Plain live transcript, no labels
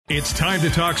It's time to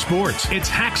talk sports. It's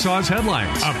Hacksaw's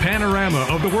Headlines, a panorama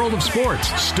of the world of sports,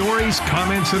 stories,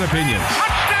 comments, and opinions.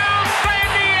 Touchdown,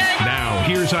 San Diego! Now,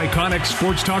 here's iconic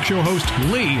sports talk show host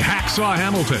Lee Hacksaw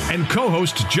Hamilton and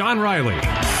co-host John Riley.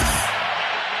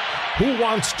 Who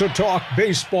wants to talk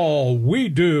baseball? We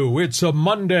do. It's a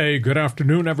Monday. Good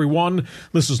afternoon, everyone.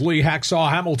 This is Lee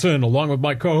Hacksaw Hamilton, along with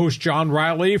my co-host John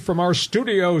Riley from our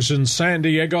studios in San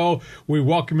Diego. We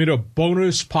welcome you to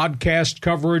bonus podcast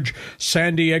coverage,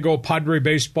 San Diego Padre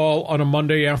baseball on a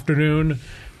Monday afternoon.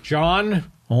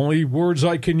 John, only words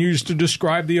I can use to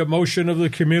describe the emotion of the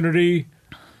community.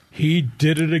 He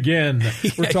did it again.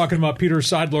 We're talking about Peter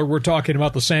Seidler. We're talking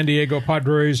about the San Diego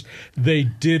Padres. They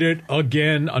did it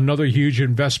again. Another huge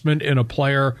investment in a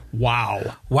player.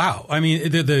 Wow. Wow. I mean,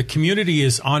 the community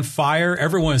is on fire.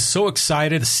 Everyone is so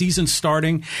excited. The season's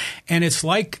starting. And it's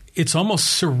like it's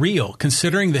almost surreal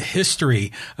considering the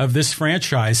history of this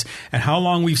franchise and how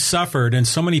long we've suffered and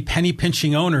so many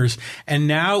penny-pinching owners. And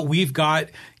now we've got,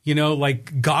 you know,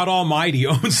 like God Almighty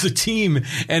owns the team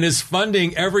and is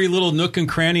funding every little nook and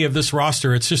cranny of this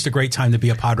roster. It's just a great time to be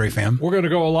a Padre fan. We're going to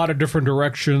go a lot of different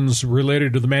directions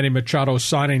related to the Manny Machado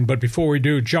signing. But before we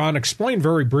do, John, explain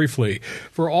very briefly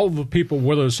for all of the people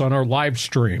with us on our live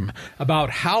stream about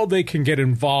how they can get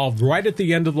involved right at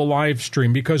the end of the live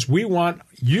stream, because we want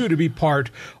you to be part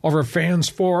of our fans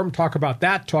forum. Talk about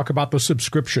that. Talk about the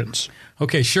subscriptions.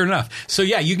 Okay, sure enough. So,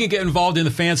 yeah, you can get involved in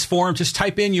the fans forum. Just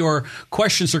type in your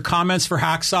questions or comments for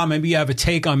Hacksaw. Maybe you have a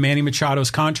take on Manny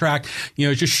Machado's contract. You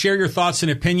know, just share your thoughts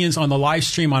and opinions on the live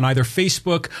stream on either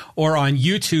Facebook or on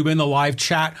YouTube in the live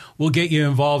chat. We'll get you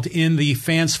involved in the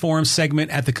fans forum segment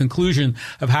at the conclusion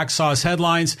of Hacksaw's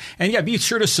Headlines. And, yeah, be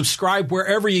sure to subscribe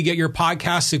wherever you get your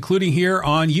podcasts, including here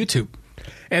on YouTube.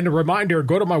 And a reminder,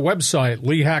 go to my website,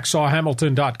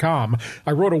 leehacksawhamilton.com.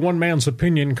 I wrote a one-man's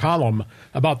opinion column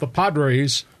about the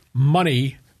Padres,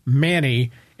 money,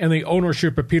 Manny, and the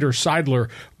ownership of Peter Seidler.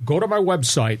 Go to my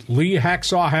website,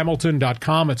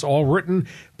 leehacksawhamilton.com. It's all written.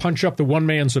 Punch up the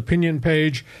one-man's opinion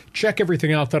page. Check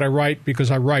everything out that I write,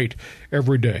 because I write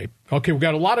every day. Okay, we've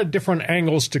got a lot of different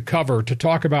angles to cover to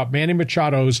talk about Manny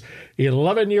Machado's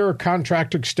 11-year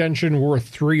contract extension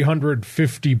worth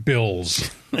 $350 billion.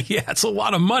 Yeah, it's a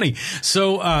lot of money.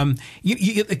 So,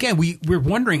 again, we're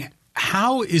wondering,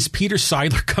 how is Peter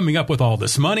Seidler coming up with all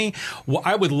this money? Well,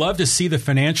 I would love to see the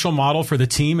financial model for the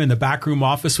team in the backroom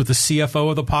office with the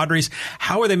CFO of the Padres.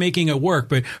 How are they making it work?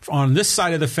 But on this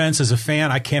side of the fence, as a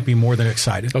fan, I can't be more than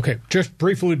excited. Okay, just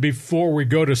briefly before we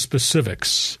go to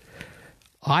specifics,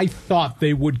 I thought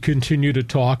they would continue to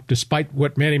talk, despite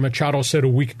what Manny Machado said a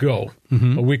week ago.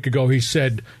 Mm-hmm. A week ago, he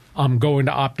said, I'm going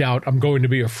to opt out. I'm going to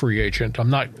be a free agent. I'm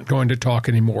not going to talk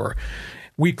anymore.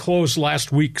 We closed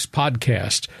last week's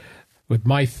podcast with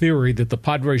my theory that the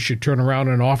Padres should turn around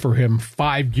and offer him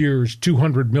 5 years,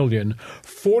 $200 million,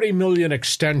 $40 million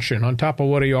extension on top of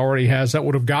what he already has. That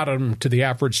would have got him to the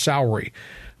average salary.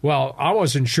 Well, I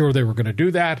wasn't sure they were going to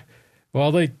do that.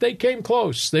 Well, they came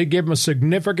close. They gave him a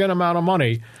significant amount of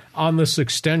money on this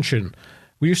extension.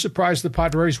 Were you surprised the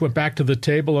Padres went back to the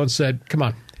table and said, come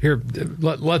on, here,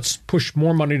 let's push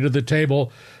more money to the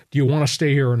table. Do you want to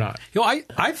stay here or not? You know,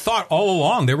 I thought all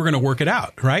along they were going to work it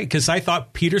out, right? Because I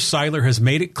thought Peter Seidler has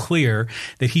made it clear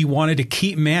that he wanted to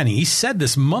keep Manny. He said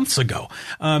this months ago,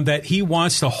 that he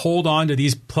wants to hold on to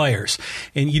these players.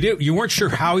 And you weren't sure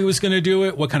how he was going to do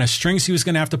it, what kind of strings he was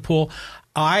going to have to pull.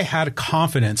 I had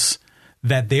confidence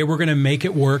that they were going to make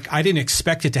it work. I didn't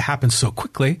expect it to happen so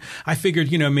quickly. I figured,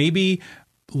 maybe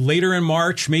later in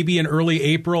March, maybe in early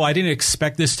April. I didn't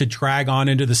expect this to drag on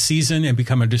into the season and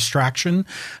become a distraction.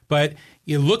 But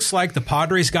it looks like the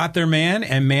Padres got their man,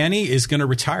 and Manny is going to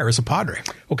retire as a Padre.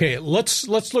 Okay, let's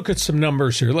look at some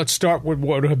numbers here. Let's start with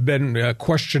what would have been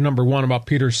question number one about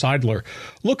Peter Seidler.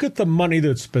 Look at the money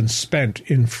that's been spent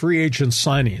in free agent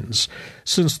signings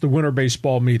since the winter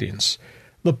baseball meetings.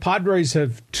 The Padres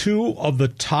have 2 of the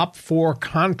top 4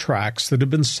 contracts that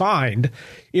have been signed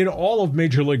in all of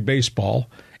Major League Baseball,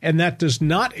 and that does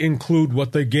not include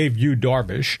what they gave Yu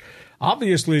Darvish.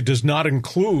 Obviously, it does not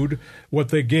include what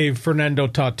they gave Fernando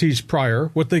Tatis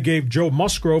prior, what they gave Joe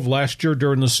Musgrove last year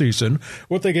during the season,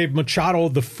 what they gave Machado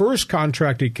the first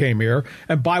contract he came here,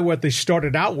 and by what they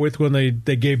started out with when they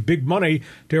gave big money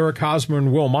to Eric Hosmer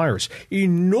and Will Myers.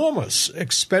 Enormous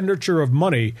expenditure of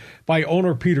money by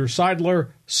owner Peter Seidler.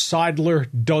 Seidler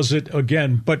does it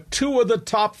again. But 2 of the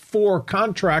top 4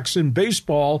 contracts in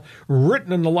baseball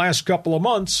written in the last couple of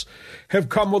months have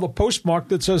come with a postmark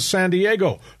that says San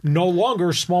Diego. No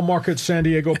longer small market San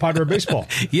Diego Padre baseball.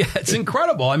 Yeah, it's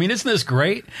incredible. I mean, isn't this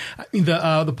great? I mean,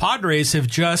 the Padres have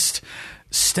just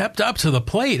stepped up to the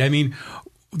plate. I mean,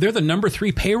 they're the number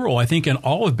 3 payroll, I think, in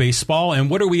all of baseball. And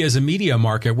what are we as a media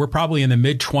market? We're probably in the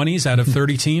mid-20s out of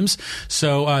 30 teams.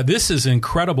 So this is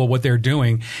incredible what they're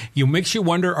doing. It makes you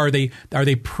wonder, are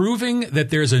they proving that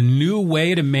there's a new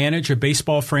way to manage a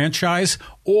baseball franchise?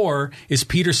 Or is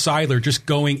Peter Seidler just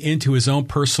going into his own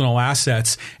personal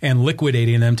assets and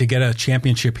liquidating them to get a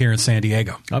championship here in San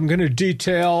Diego? I'm going to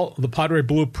detail the Padre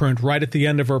Blueprint right at the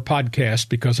end of our podcast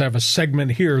because I have a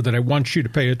segment here that I want you to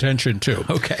pay attention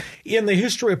to. Okay. In the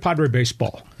history of Padre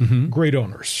baseball, great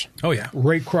owners. Oh, yeah.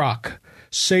 Ray Kroc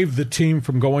saved the team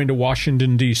from going to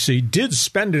Washington, D.C., did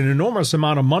spend an enormous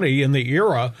amount of money in the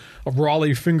era of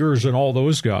Raleigh Fingers and all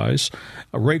those guys.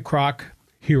 Ray Kroc,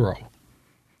 hero.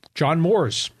 John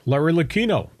Morris, Larry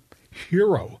Lucchino,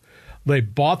 hero. They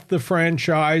bought the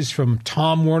franchise from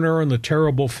Tom Werner and the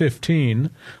Terrible 15.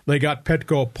 They got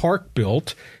Petco Park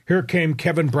built. Here came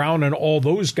Kevin Brown and all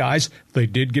those guys. They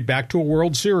did get back to a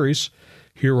World Series.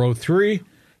 Hero 3,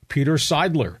 Peter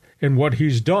Seidler, and what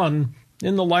he's done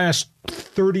in the last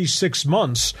 36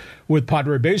 months with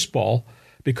Padre baseball,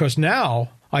 because now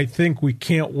I think we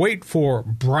can't wait for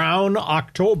Brown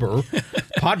October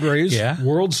Padres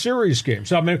World Series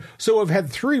games. I mean, so we've had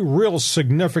 3 real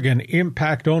significant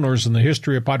impact owners in the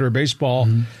history of Padre baseball,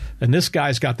 and this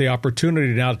guy's got the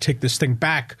opportunity now to take this thing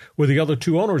back where the other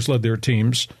 2 owners led their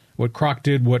teams, what Kroc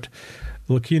did, what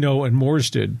Lucchino and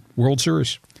Moores did, World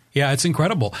Series. Yeah, it's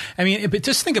incredible. I mean, but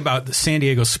just think about the San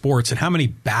Diego sports and how many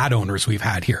bad owners we've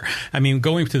had here. I mean,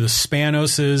 going through the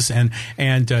Spanoses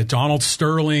and Donald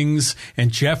Sterlings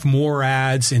and Jeff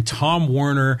Morads and Tom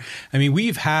Werner. I mean,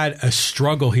 we've had a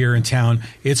struggle here in town.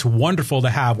 It's wonderful to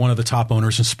have one of the top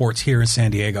owners in sports here in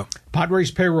San Diego.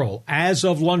 Padres payroll, as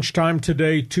of lunchtime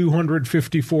today,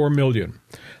 $254 million.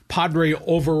 Padre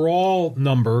overall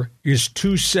number is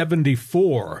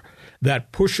 $274.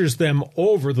 That pushes them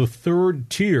over the 3rd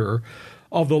tier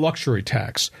of the luxury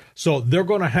tax. So they're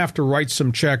going to have to write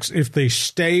some checks if they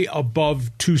stay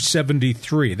above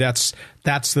 273. That's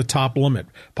the top limit.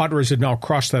 Padres have now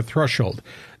crossed that threshold.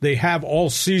 They have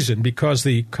all season because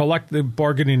the collective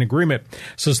bargaining agreement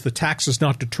says the tax is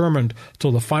not determined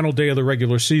till the final day of the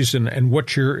regular season and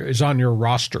what is on your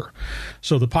roster.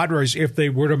 So the Padres, if they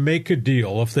were to make a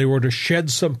deal, if they were to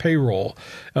shed some payroll,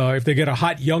 if they get a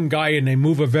hot young guy and they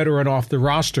move a veteran off the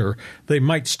roster, they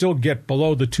might still get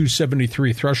below the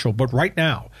 273 threshold. But right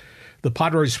now, the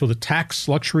Padres for the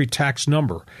luxury tax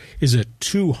number is at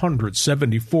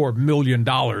 $274 million.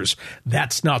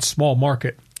 That's not small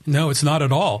market. No, it's not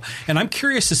at all. And I'm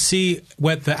curious to see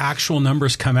what the actual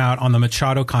numbers come out on the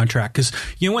Machado contract. Because,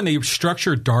 when they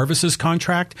structured Darvis's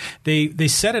contract, they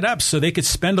set it up so they could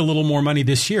spend a little more money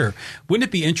this year. Wouldn't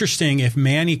it be interesting if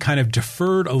Manny kind of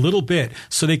deferred a little bit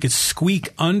so they could squeak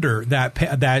under that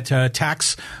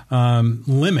tax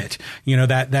limit,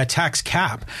 that tax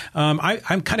cap?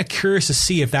 I'm kind of curious to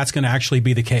see if that's going to actually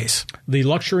be the case. The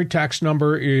luxury tax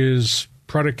number is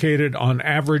predicated on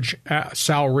average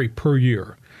salary per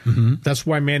year. That's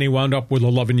why Manny wound up with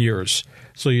 11 years.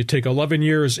 So you take 11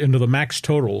 years into the max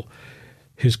total,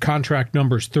 his contract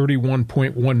number is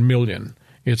 $31.1 million.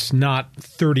 It's not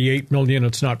 $38 million.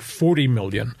 It's not $40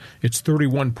 million. It's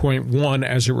 $31.1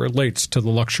 as it relates to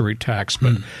the luxury tax.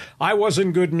 But I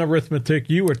wasn't good in arithmetic.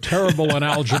 You were terrible in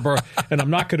algebra. And I'm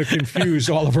not going to confuse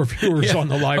all of our viewers on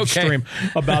the live stream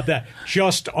about that.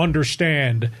 Just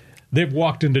understand they've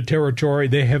walked into territory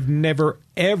they have never,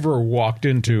 ever walked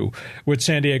into with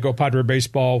San Diego Padre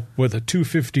baseball with a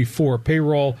 254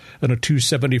 payroll and a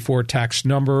 274 tax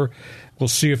number. We'll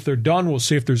see if they're done. We'll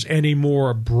see if there's any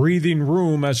more breathing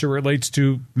room as it relates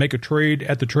to make a trade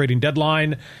at the trading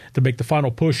deadline to make the final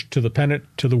push to the pennant,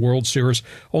 to the World Series.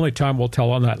 Only time will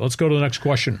tell on that. Let's go to the next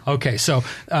question. Okay, so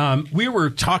we were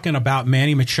talking about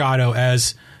Manny Machado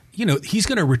as he's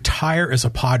going to retire as a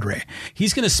Padre.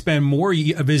 He's going to spend more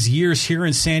of his years here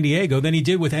in San Diego than he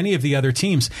did with any of the other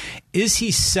teams. Is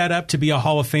he set up to be a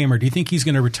Hall of Famer? Do you think he's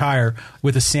going to retire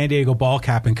with a San Diego ball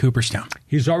cap in Cooperstown?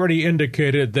 He's already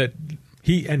indicated that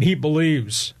he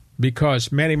believes,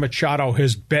 because Manny Machado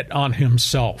has bet on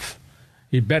himself.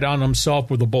 He bet on himself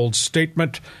with a bold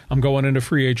statement, I'm going into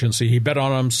free agency. He bet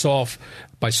on himself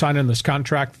by signing this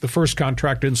contract, the first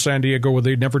contract in San Diego where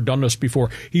they'd never done this before.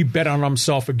 He bet on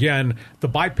himself again to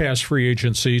bypass free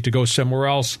agency, to go somewhere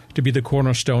else, to be the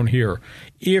cornerstone here.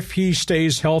 If he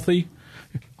stays healthy,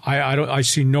 I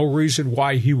see no reason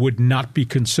why he would not be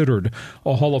considered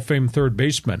a Hall of Fame third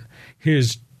baseman.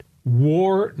 His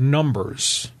WAR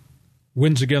numbers,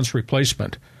 wins against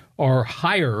replacement, are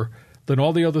higher than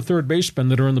all the other third basemen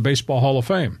that are in the Baseball Hall of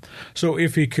Fame. So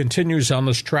if he continues on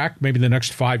this track, maybe the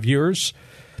next 5 years,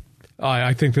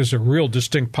 I think there's a real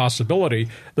distinct possibility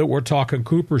that we're talking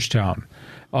Cooperstown.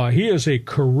 He is a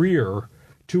career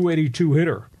 282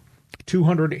 hitter,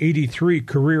 283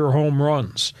 career home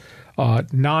runs,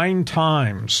 9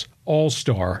 times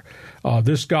All-Star.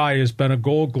 This guy has been a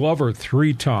Gold Glover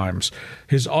 3 times.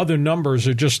 His other numbers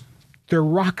are they're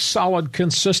rock solid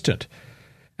consistent.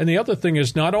 And the other thing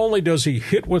is, not only does he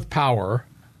hit with power,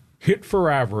 hit for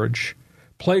average,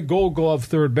 play Gold Glove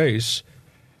third base,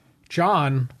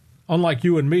 John, unlike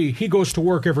you and me, he goes to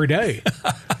work every day.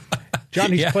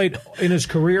 John, he's played in his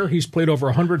career, he's played over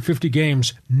 150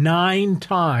 games 9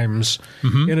 times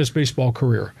in his baseball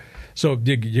career. So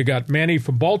you got Manny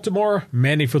from Baltimore,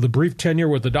 Manny for the brief tenure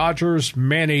with the Dodgers,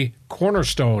 Manny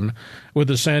cornerstone with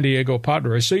the San Diego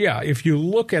Padres. So, yeah, if you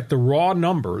look at the raw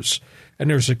numbers, and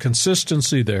there's a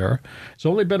consistency there, he's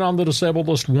only been on the disabled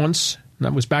list once, and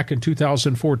that was back in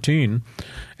 2014.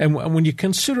 And when you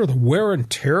consider the wear and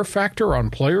tear factor on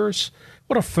players,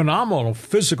 what a phenomenal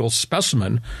physical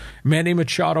specimen Manny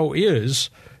Machado is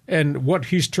and what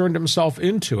he's turned himself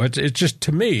into. It's just,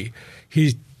 to me,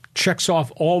 he checks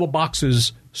off all the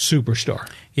boxes, superstar.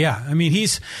 Yeah, I mean,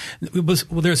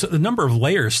 there's a number of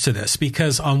layers to this,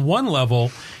 because on one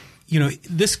level,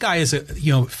 this guy is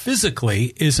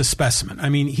physically is a specimen. I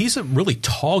mean, he's a really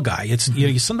tall guy. It's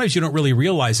sometimes you don't really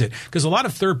realize it, because a lot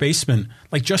of third basemen,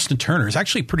 like Justin Turner, is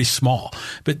actually pretty small.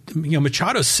 But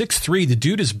Machado's 6'3". The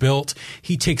dude is built.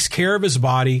 He takes care of his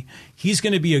body. He's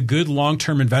going to be a good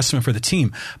long-term investment for the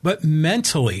team. But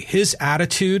mentally, his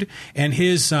attitude and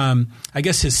his,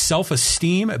 his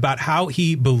self-esteem about how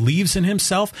he believes in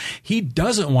himself, he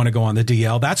doesn't want to go on the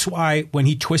DL. That's why when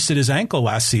he twisted his ankle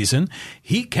last season,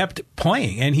 he kept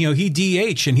playing. And, he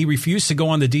DH and he refused to go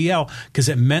on the DL because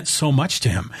it meant so much to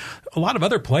him. A lot of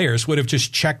other players would have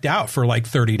just checked out for like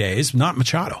 30 days, not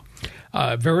Machado.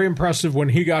 Very impressive. When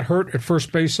he got hurt at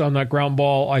first base on that ground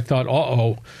ball, I thought,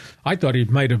 I thought he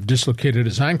might have dislocated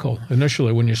his ankle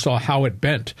initially when you saw how it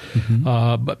bent.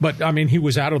 But I mean, he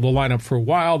was out of the lineup for a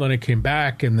while. Then he came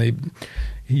back, and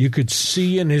you could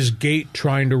see in his gait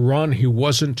trying to run, he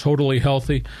wasn't totally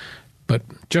healthy. But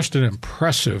just an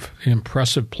impressive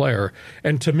player.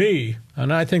 And to me,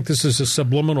 and I think this is a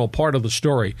subliminal part of the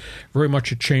story, very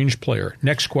much a change player.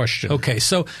 Next question. Okay,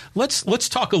 so let's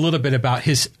talk a little bit about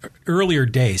his earlier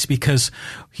days, because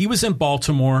he was in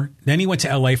Baltimore, then he went to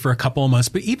L.A. for a couple of months.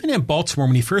 But even in Baltimore,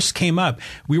 when he first came up,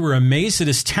 we were amazed at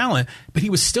his talent, but he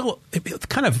was still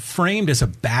kind of framed as a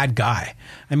bad guy.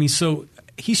 I mean, so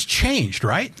he's changed,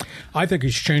 right? I think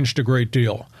he's changed a great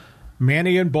deal.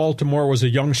 Manny in Baltimore was a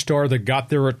young star that got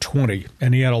there at 20,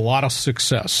 and he had a lot of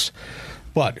success.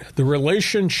 But the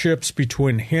relationships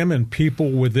between him and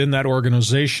people within that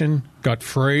organization got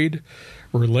frayed.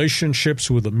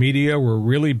 Relationships with the media were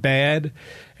really bad.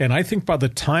 And I think by the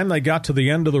time they got to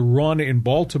the end of the run in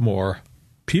Baltimore,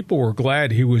 people were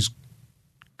glad he was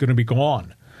going to be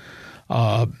gone.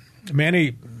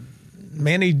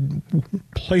 Manny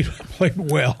played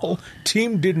well.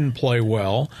 Team didn't play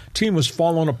well. Team was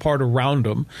falling apart around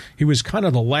him. He was kind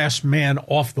of the last man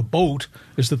off the boat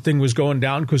as the thing was going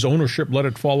down, because ownership let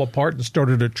it fall apart and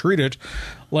started to treat it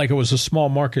like it was a small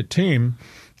market team.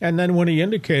 And then when he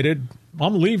indicated,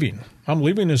 I'm leaving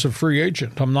as a free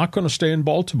agent, I'm not going to stay in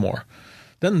Baltimore,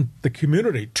 then the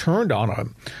community turned on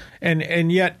him. And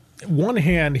yet, one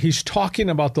hand, he's talking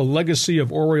about the legacy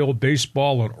of Oriole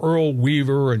baseball and Earl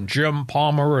Weaver and Jim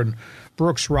Palmer and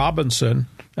Brooks Robinson.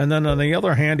 And then on the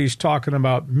other hand, he's talking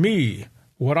about me,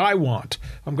 what I want.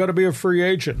 I'm going to be a free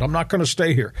agent. I'm not going to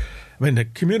stay here. I mean, the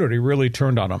community really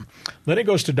turned on him. Then he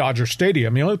goes to Dodger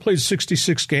Stadium. He only played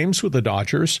 66 games with the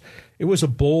Dodgers. It was a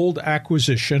bold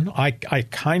acquisition. I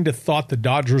kind of thought the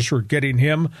Dodgers were getting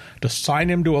him to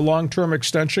sign him to a long-term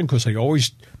extension, because they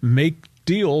always make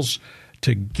deals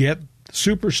to get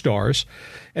superstars,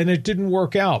 and it didn't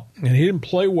work out. And he didn't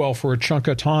play well for a chunk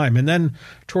of time. And then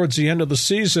towards the end of the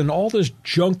season, all this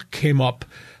junk came up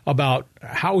about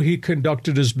how he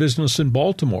conducted his business in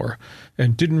Baltimore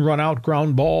and didn't run out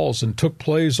ground balls and took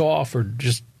plays off, or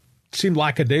just seemed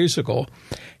lackadaisical.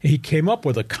 He came up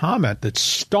with a comment that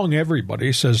stung everybody.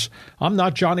 He says, I'm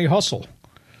not Johnny Hustle.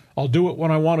 I'll do it when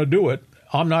I want to do it.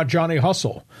 I'm not Johnny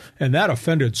Hustle. And that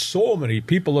offended so many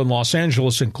people in Los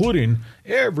Angeles, including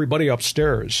everybody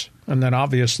upstairs. And then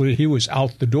obviously he was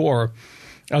out the door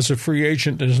as a free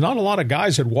agent. There's not a lot of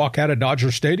guys that walk out of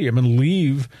Dodger Stadium and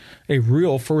leave a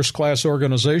real first-class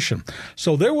organization.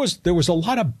 So there was a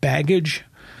lot of baggage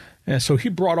And so he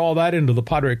brought all that into the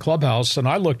Padre clubhouse, and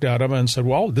I looked at him and said,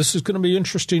 well, this is going to be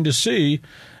interesting to see.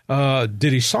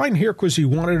 Did he sign here because he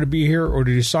wanted to be here, or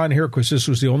did he sign here because this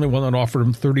was the only one that offered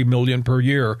him $30 million per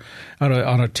year on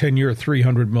a 10-year,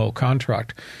 $300 million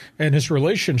contract? And his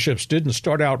relationships didn't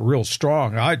start out real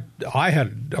strong. I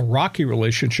had a rocky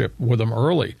relationship with him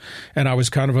early, and I was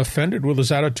kind of offended with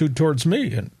his attitude towards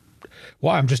me. And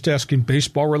why? I'm just asking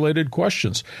baseball-related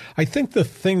questions. I think the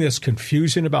thing that's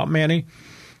confusing about Manny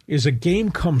is a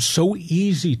game comes so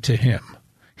easy to him.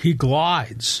 He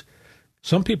glides.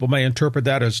 Some people may interpret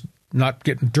that as not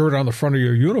getting dirt on the front of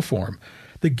your uniform.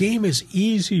 The game is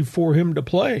easy for him to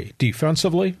play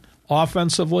defensively,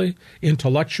 offensively,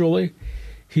 intellectually.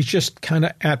 He's just kind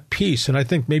of at peace. And I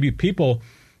think maybe people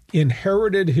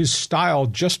inherited his style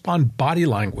just on body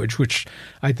language, which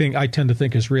I tend to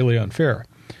think is really unfair.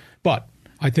 But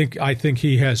I think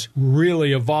he has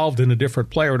really evolved in a different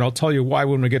player, and I'll tell you why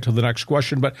when we get to the next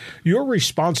question. But your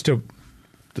response to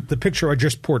the picture I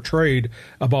just portrayed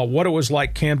about what it was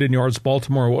like Camden Yards,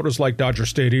 Baltimore, what it was like Dodger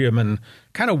Stadium, and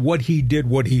kind of what he did,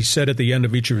 what he said at the end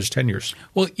of each of his tenures.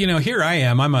 Well, here I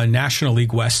am. I'm a National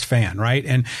League West fan, right?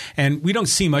 And we don't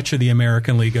see much of the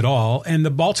American League at all. And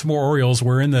the Baltimore Orioles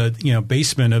were in the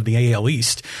basement of the AL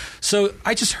East. So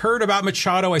I just heard about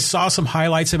Machado. I saw some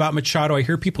highlights about Machado. I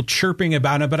hear people chirping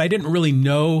about him, but I didn't really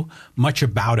know much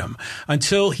about him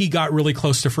until he got really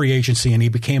close to free agency and he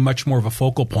became much more of a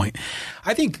focal point.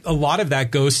 I think a lot of that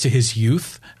goes to his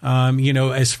youth,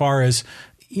 as far as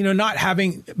not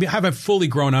having fully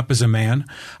grown up as a man.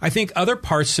 I think other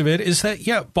parts of it is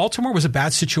that, Baltimore was a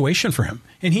bad situation for him,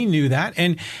 and he knew that.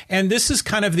 And this is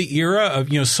kind of the era of,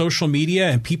 social media,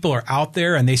 and people are out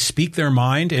there and they speak their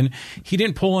mind, and he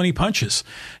didn't pull any punches.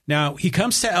 Now, he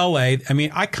comes to L.A. I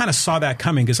mean, I kind of saw that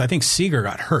coming because I think Seager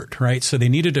got hurt, right? So they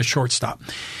needed a shortstop.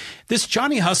 This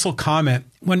Johnny Hustle comment,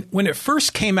 when it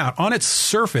first came out, on its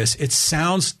surface, it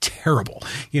sounds terrible.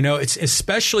 It's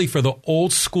especially for the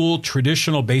old school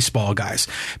traditional baseball guys,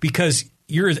 because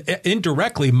you're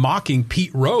indirectly mocking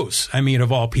Pete Rose. I mean,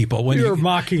 of all people. When you're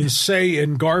mocking Say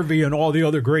and Garvey and all the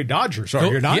other great Dodgers, are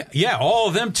you not? Yeah, all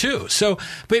of them too. So,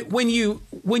 but when you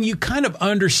kind of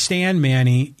understand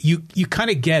Manny, you kind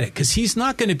of get it, because he's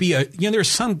not going to be there's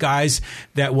some guys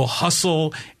that will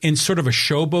hustle in sort of a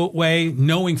showboat way,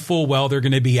 knowing full well they're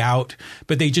going to be out,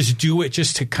 but they just do it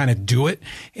just to kind of do it.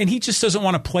 And he just doesn't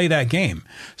want to play that game.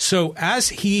 So as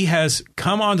he has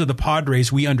come onto the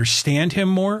Padres, we understand him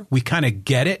more. We kind of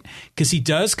get it, because he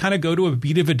does kind of go to a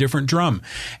beat of a different drum.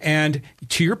 And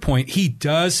to your point,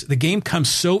 the game comes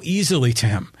so easily to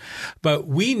him. But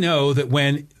we know that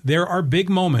when there are big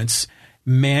moments,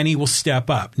 Manny will step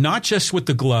up, not just with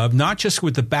the glove, not just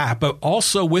with the bat, but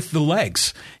also with the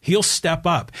legs. He'll step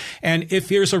up. And if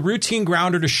there's a routine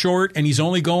grounder to short and he's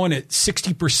only going at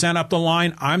 60% up the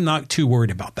line, I'm not too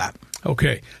worried about that.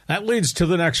 Okay, that leads to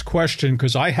the next question,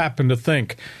 because I happen to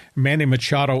think Manny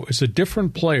Machado is a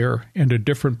different player and a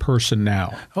different person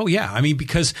now. Oh, yeah. I mean,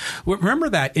 because remember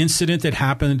that incident that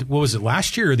happened, what was it,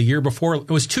 last year or the year before?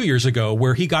 It was 2 years ago,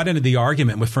 where he got into the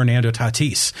argument with Fernando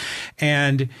Tatis.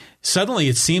 And suddenly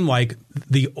it seemed like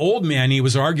the old Manny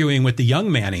was arguing with the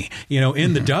young Manny,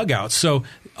 in the dugout. So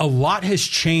a lot has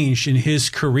changed in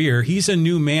his career. He's a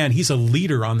new man. He's a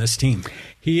leader on this team.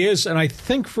 He is, and I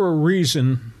think for a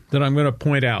reason that I'm going to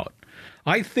point out.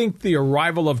 I think the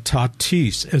arrival of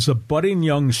Tatis as a budding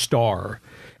young star,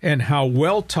 and how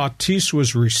well Tatis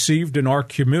was received in our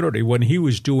community when he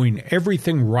was doing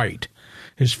everything right,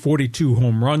 his 42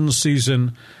 home run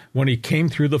season, when he came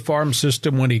through the farm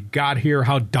system, when he got here,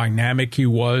 how dynamic he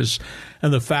was,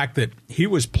 and the fact that he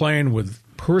was playing with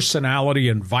personality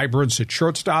and vibrance at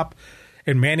shortstop,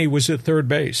 and Manny was at third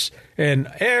base. And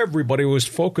everybody was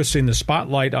focusing the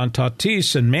spotlight on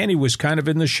Tatis, and Manny was kind of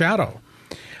in the shadow.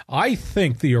 I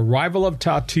think the arrival of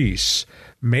Tatis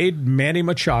made Manny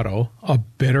Machado a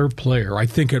better player. I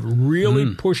think it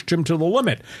really pushed him to the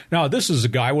limit. Now, this is a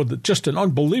guy with just an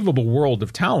unbelievable world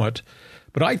of talent,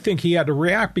 but I think he had to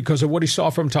react because of what he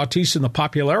saw from Tatis and the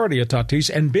popularity of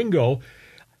Tatis, and bingo,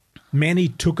 Manny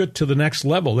took it to the next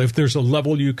level, if there's a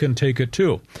level you can take it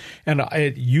to. And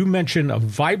you mentioned a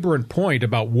vibrant point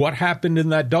about what happened in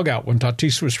that dugout when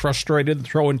Tatis was frustrated and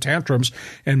throwing tantrums,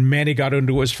 and Manny got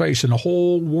into his face, and the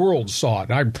whole world saw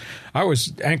it. I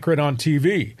was anchoring on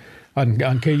TV on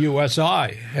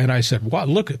KUSI, and I said, wow,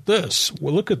 look at this.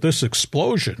 Well, look at this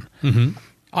explosion. Mm-hmm.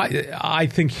 I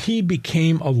think he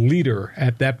became a leader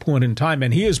at that point in time,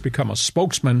 and he has become a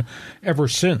spokesman ever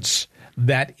since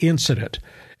that incident.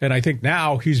 And I think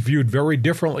now he's viewed very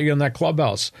differently in that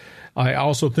clubhouse. I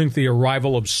also think the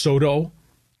arrival of Soto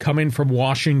coming from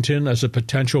Washington as a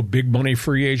potential big money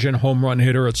free agent, home run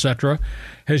hitter, etc.,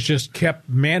 has just kept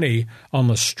Manny on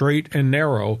the straight and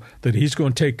narrow that he's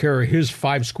going to take care of his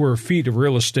 5 square feet of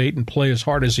real estate and play as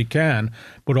hard as he can,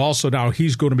 but also now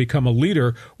he's going to become a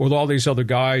leader with all these other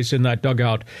guys in that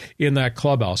dugout, in that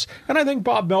clubhouse. And I think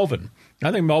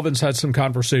Melvin's had some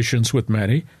conversations with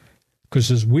Manny,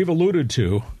 because as we've alluded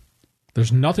to,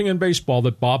 there's nothing in baseball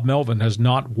that Bob Melvin has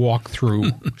not walked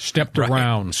through, stepped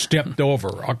around, stepped over,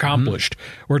 accomplished.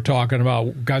 We're talking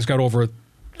about guys got over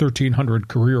 1,300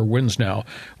 career wins now.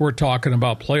 We're talking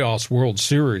about playoffs, World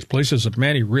Series, places that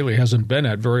Manny really hasn't been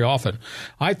at very often.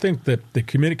 I think that the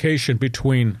communication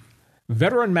between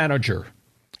veteran manager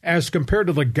as compared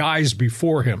to the guys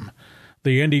before him,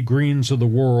 the Andy Greens of the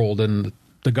world and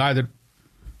the guy that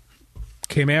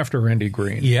came after Andy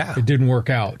Green. Yeah. It didn't work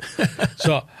out.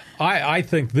 So I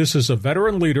think this is a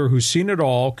veteran leader who's seen it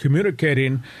all,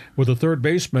 communicating with a third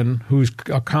baseman who's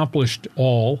accomplished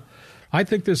all. I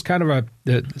think there's kind of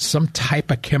some type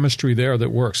of chemistry there that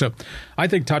works. So I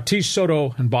think Tatis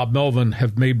Soto and Bob Melvin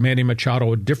have made Manny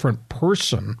Machado a different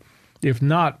person, if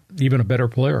not even a better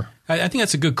player. I think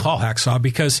that's a good call, Hacksaw,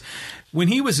 because when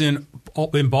he was in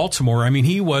Baltimore, I mean,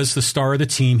 he was the star of the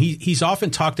team. He's often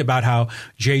talked about how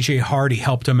J.J. Hardy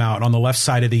helped him out on the left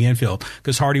side of the infield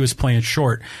because Hardy was playing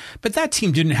short. But that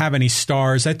team didn't have any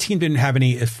stars. That team didn't have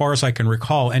any, as far as I can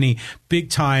recall, any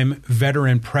big-time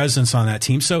veteran presence on that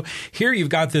team. So here you've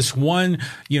got this one,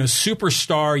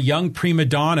 superstar, young prima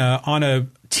donna on a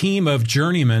team of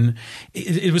journeymen.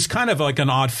 It was kind of like an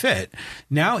odd fit.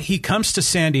 Now he comes to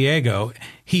San Diego.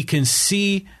 He can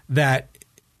see that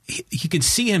he can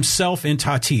see himself in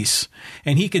Tatis,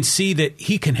 and he can see that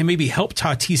he can maybe help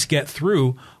Tatis get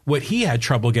through what he had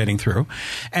trouble getting through.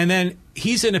 And then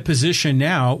he's in a position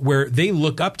now where they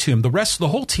look up to him. The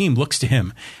whole team looks to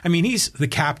him. I mean, he's the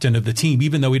captain of the team,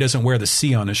 even though he doesn't wear the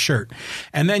C on his shirt.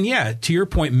 And then, to your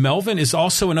point, Melvin is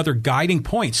also another guiding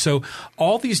point. So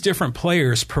all these different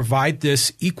players provide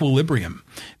this equilibrium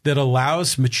that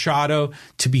allows Machado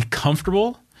to be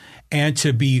comfortable and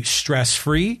to be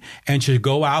stress-free and to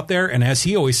go out there. And as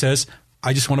he always says,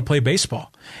 I just want to play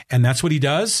baseball. And that's what he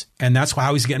does, and that's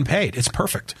how he's getting paid. It's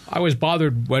perfect. I was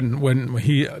bothered when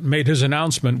he made his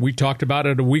announcement. We talked about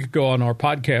it a week ago on our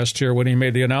podcast here when he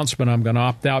made the announcement, I'm going to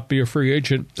opt out, be a free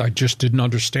agent. I just didn't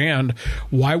understand.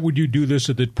 Why would you do this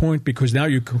at that point? Because now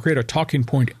you can create a talking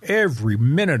point every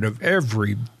minute of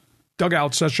every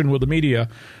dugout session with the media.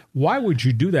 Why would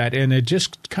you do that? And it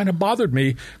just kind of bothered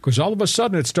me because all of a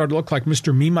sudden it started to look like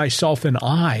Mr. Me, Myself, and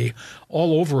I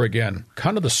all over again.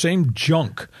 Kind of the same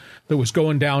junk that was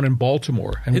going down in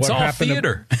Baltimore. And it's what all happened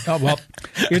theater.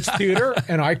 It's theater,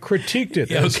 and I critiqued it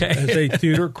as a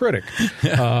theater critic.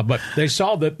 But they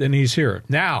solved it, and he's here.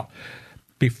 Now,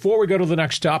 before we go to the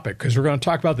next topic, because we're going to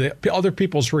talk about the other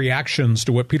people's reactions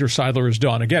to what Peter Seidler has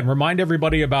done. Again, remind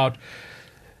everybody about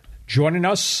joining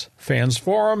us, Fans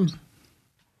Forum,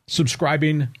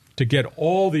 subscribing to get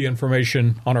all the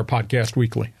information on our podcast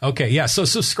weekly. Okay, yeah. So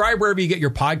subscribe wherever you get your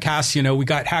podcasts. We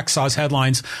got Hacksaw's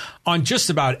headlines on just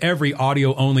about every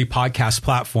audio-only podcast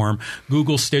platform.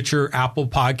 Google, Stitcher, Apple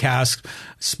Podcasts,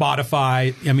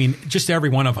 Spotify. I mean, just every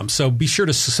one of them. So be sure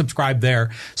to subscribe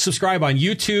there. Subscribe on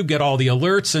YouTube, get all the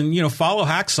alerts, and, follow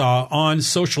Hacksaw on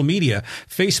social media,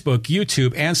 Facebook,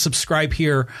 YouTube, and subscribe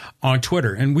here on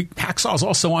Twitter. And Hacksaw is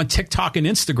also on TikTok and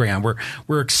Instagram.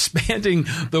 We're expanding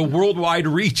the worldwide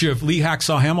reach of Lee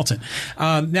Hacksaw Hamilton.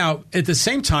 Now, at the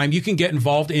same time, you can get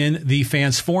involved in the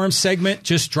Fans Forum segment.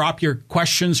 Just drop your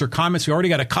questions or comments. We already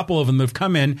got a couple of them that have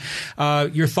come in.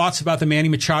 Your thoughts about the Manny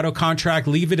Machado contract,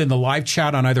 leave it in the live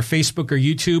chat on either Facebook or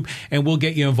YouTube, and we'll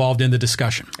get you involved in the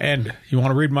discussion. And you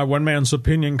want to read my one man's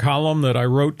opinion column that I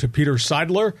wrote to Peter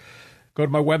Seidler? Go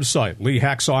to my website,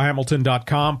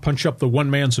 LeeHacksawHamilton.com. Punch up the one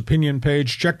man's opinion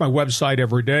page. Check my website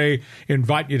every day.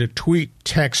 Invite you to tweet,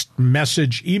 text,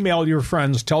 message, email your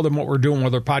friends. Tell them what we're doing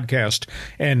with our podcast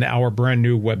and our brand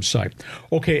new website.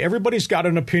 Okay, everybody's got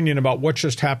an opinion about what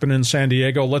just happened in San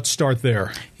Diego. Let's start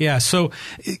there. Yeah, so,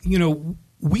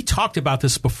 we talked about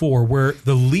this before where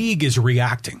the league is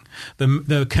reacting.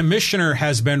 The commissioner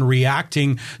has been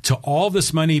reacting to all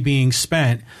this money being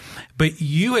spent, but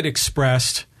you had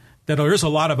expressed that there's a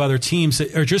lot of other teams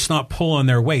that are just not pulling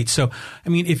their weight. So, I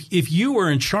mean, if you were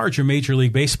in charge of Major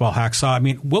League Baseball, Hacksaw, I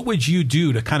mean, what would you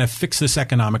do to kind of fix this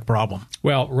economic problem?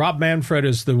 Well, Rob Manfred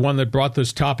is the one that brought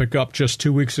this topic up just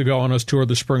 2 weeks ago on his tour of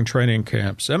the spring training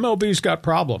camps. MLB's got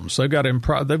problems. They've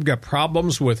got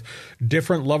problems with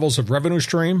different levels of revenue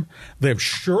stream. They've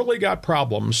surely got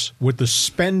problems with the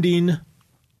spending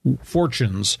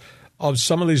fortunes of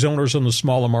some of these owners in the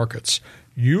smaller markets.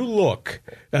 you look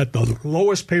at the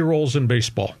lowest payrolls in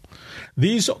baseball.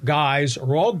 These guys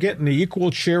are all getting the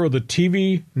equal share of the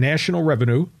TV national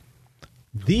revenue.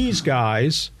 These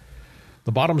guys,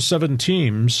 the bottom 7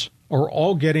 teams, are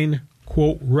all getting,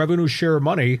 quote, revenue share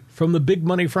money from the big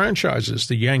money franchises,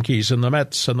 the Yankees and the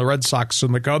Mets and the Red Sox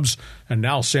and the Cubs, and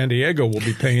now San Diego will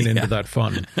be paying into that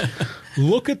fund.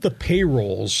 Look at the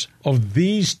payrolls of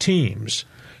these teams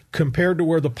compared to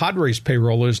where the Padres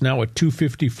payroll is now at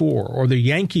 $254, or the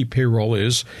Yankee payroll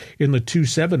is in the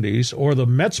 $270s, or the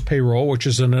Mets payroll, which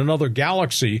is in another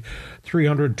galaxy,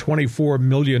 $324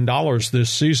 million this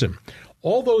season.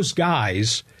 All those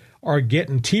guys are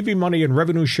getting TV money and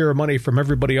revenue share money from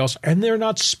everybody else, and they're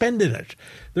not spending it.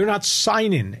 They're not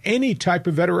signing any type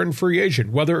of veteran free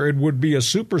agent, whether it would be a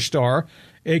superstar,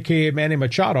 a.k.a. Manny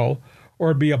Machado,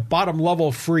 or be a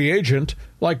bottom-level free agent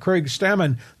like Craig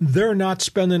Stammen. They're not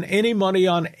spending any money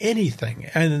on anything,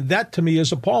 and that, to me,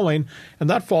 is appalling, and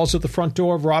that falls at the front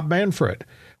door of Rob Manfred.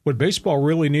 What baseball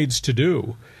really needs to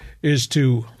do is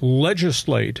to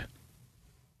legislate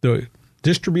the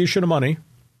distribution of money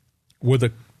with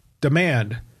a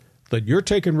demand that you're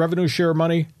taking revenue share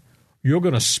money, you're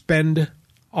going to spend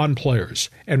on players,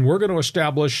 and we're going to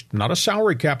establish not a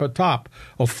salary cap at top,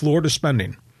 a floor to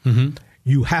spending. Mm-hmm.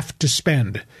 You have to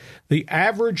spend. The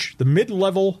average, the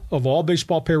mid-level of all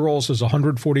baseball payrolls is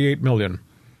 $148 million.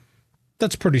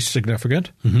 That's pretty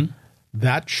significant. Mm-hmm.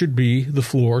 That should be the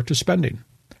floor to spending.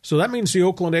 So that means the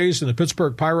Oakland A's and the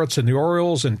Pittsburgh Pirates and the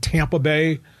Orioles and Tampa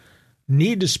Bay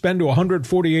need to spend to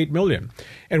 $148 million.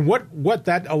 And what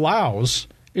that allows,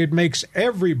 it makes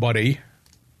everybody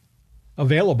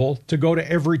available to go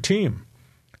to every team.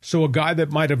 So a guy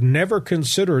that might have never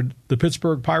considered the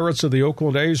Pittsburgh Pirates or the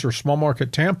Oakland A's or small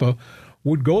market Tampa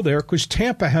would go there because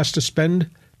Tampa has to spend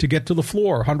to get to the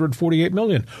floor, $148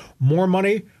 million. More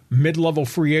money, mid-level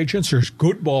free agents. There's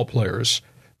good ball players.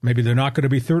 Maybe they're not going to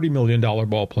be $30 million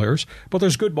ball players, but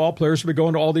there's good ball players to be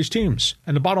going to all these teams.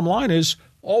 And the bottom line is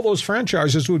all those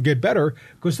franchises would get better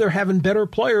because they're having better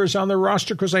players on their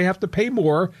roster because they have to pay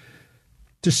more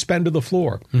to spend to the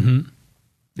floor. Mm-hmm.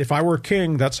 If I were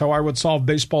king, that's how I would solve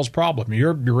baseball's problem.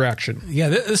 Your reaction? Yeah,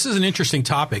 this is an interesting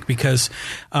topic because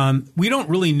we don't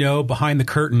really know behind the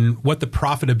curtain what the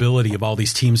profitability of all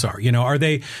these teams are. You know, are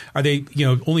they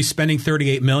only spending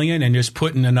 $38 million and just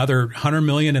putting another $100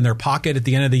 million in their pocket at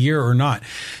the end of the year or not?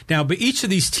 Now, but each of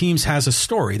these teams has a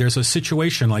story. There's a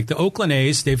situation like the Oakland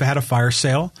A's. They've had a fire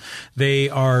sale. They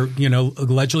are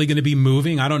allegedly going to be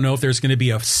moving. I don't know if there's going to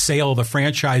be a sale of the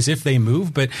franchise if they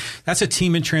move, but that's a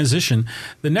team in transition.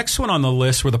 The next one on the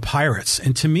list were the Pirates,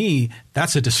 and to me,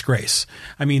 that's a disgrace.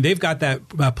 I mean, they've got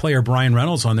that player Brian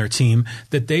Reynolds on their team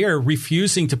that they are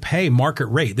refusing to pay market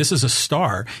rate. This is a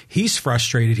star. He's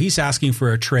frustrated. He's asking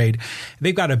for a trade.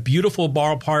 They've got a beautiful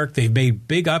ballpark. They've made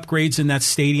big upgrades in that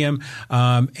stadium,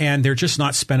 and they're just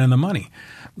not spending the money.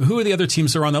 Who are the other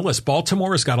teams that are on the list?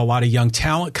 Baltimore has got a lot of young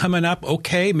talent coming up.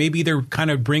 Okay, maybe they're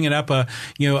kind of bringing up a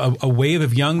wave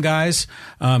of young guys.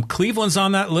 Cleveland's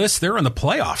on that list. They're in the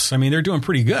playoffs. I mean, they're doing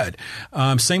pretty good.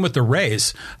 Same with the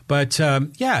Rays. But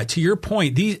to your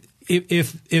point,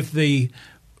 if the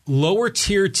lower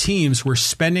tier teams were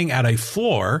spending at a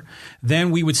floor,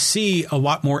 then we would see a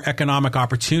lot more economic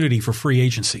opportunity for free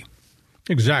agency.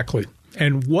 Exactly.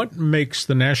 And what makes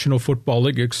the National Football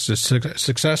League a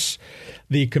success?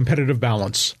 The competitive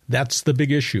balance. That's the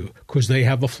big issue because they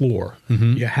have a floor.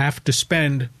 Mm-hmm. You have to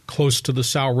spend close to the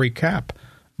salary cap.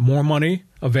 More money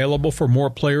available for more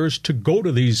players to go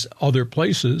to these other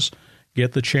places,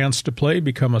 get the chance to play,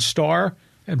 become a star,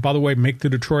 and by the way, make the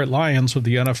Detroit Lions of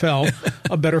the NFL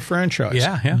a better franchise.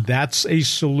 Yeah. That's a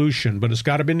solution, but it's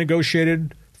got to be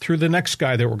negotiated through the next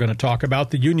guy that we're going to talk about,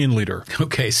 the union leader.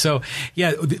 Okay, so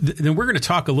then we're going to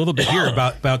talk a little bit here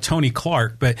about Tony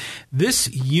Clark, but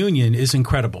this union is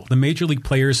incredible. The Major League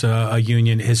Players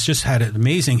Union has just had an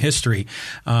amazing history.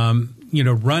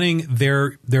 Running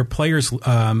their players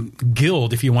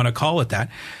guild, if you want to call it that.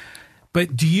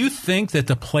 But do you think that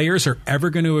the players are ever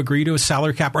going to agree to a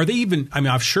salary cap? Are they even,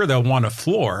 I'm sure they'll want a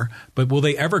floor, but will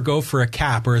they ever go for a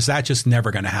cap, or is that just never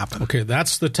going to happen? Okay,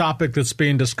 that's the topic that's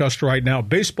being discussed right now.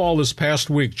 Baseball this past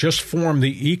week just formed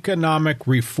the Economic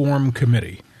Reform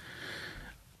Committee.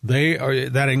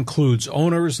 That includes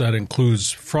owners, that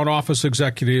includes front office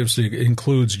executives, it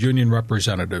includes union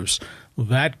representatives.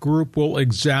 That group will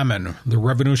examine the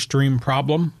revenue stream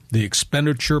problem, the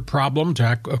expenditure problem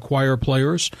to acquire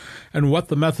players, and what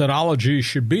the methodology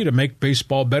should be to make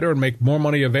baseball better and make more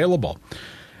money available.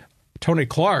 Tony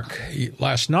Clark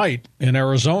last night in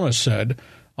Arizona said,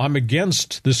 I'm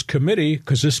against this committee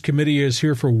because this committee is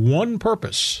here for one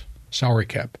purpose, salary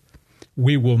cap.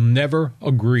 We will never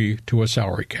agree to a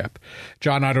salary cap.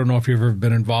 John, I don't know if you've ever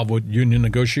been involved with union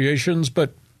negotiations,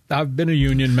 but I've been a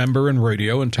union member in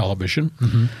radio and television.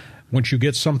 Mm-hmm. Once you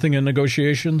get something in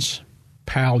negotiations,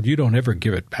 pal, you don't ever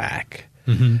give it back.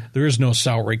 Mm-hmm. There is no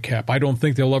salary cap. I don't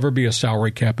think there'll ever be a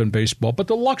salary cap in baseball. But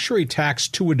the luxury tax,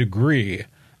 to a degree,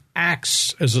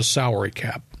 acts as a salary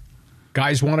cap.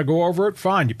 Guys want to go over it?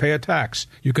 Fine, you pay a tax.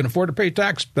 You can afford to pay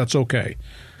tax? That's okay.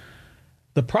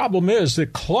 The problem is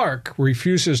that Clark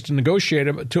refuses to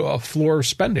negotiate to a floor of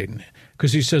spending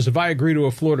because he says, if I agree to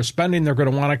a floor to spending, they're going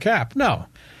to want a cap. No.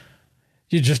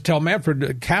 You just tell Manfred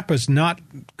the cap is not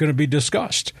going to be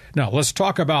discussed. Now, let's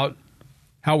talk about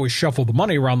how we shuffle the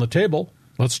money around the table.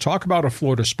 Let's talk about a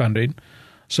floor to spending.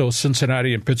 So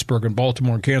Cincinnati and Pittsburgh and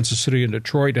Baltimore and Kansas City and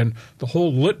Detroit and the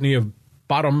whole litany of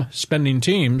bottom spending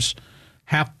teams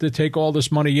have to take all this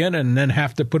money in and then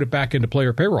have to put it back into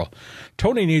player payroll.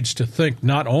 Tony needs to think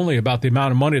not only about the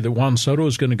amount of money that Juan Soto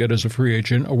is going to get as a free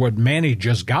agent or what Manny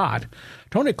just got.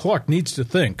 Tony Clark needs to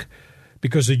think,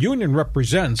 because the union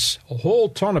represents a whole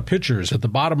ton of pitchers at the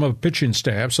bottom of pitching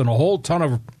staffs and a whole ton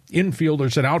of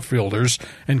infielders and outfielders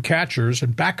and catchers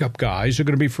and backup guys who are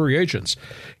going to be free agents.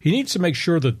 He needs to make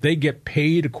sure that they get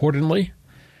paid accordingly.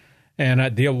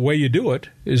 And the way you do it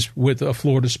is with a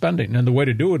floor to spending. And the way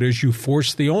to do it is you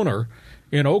force the owner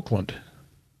in Oakland,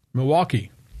 Milwaukee,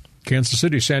 Kansas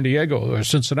City, San Diego, or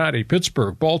Cincinnati,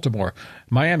 Pittsburgh, Baltimore,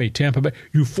 Miami, Tampa Bay.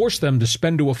 You force them to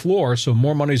spend to a floor so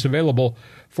more money is available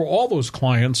for all those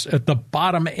clients at the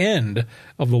bottom end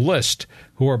of the list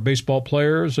who are baseball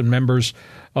players and members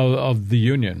of the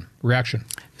union. Reaction?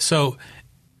 So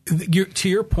to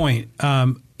your point,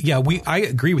 I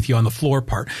agree with you on the floor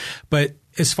part. But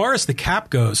as far as the cap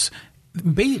goes,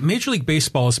 Major League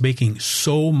Baseball is making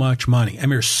so much money. I mean,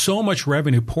 there's so much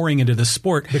revenue pouring into the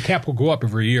sport. The cap will go up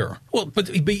every year. Well, but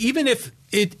even if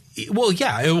it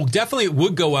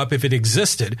would go up if it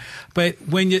existed. But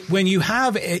when you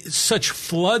have such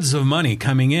floods of money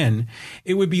coming in,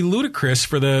 it would be ludicrous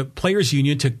for the players'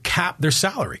 union to cap their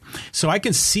salary. So I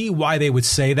can see why they would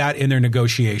say that in their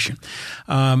negotiation.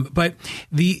 But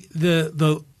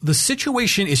the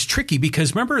situation is tricky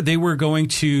because remember they were going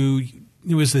to.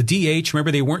 It was the DH.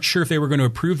 Remember, they weren't sure if they were going to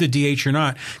approve the DH or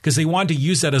not because they wanted to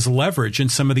use that as leverage in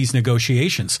some of these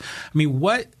negotiations. I mean,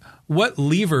 what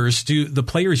levers do the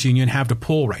players' union have to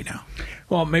pull right now?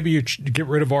 Well, maybe you get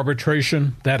rid of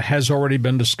arbitration. That has already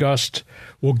been discussed.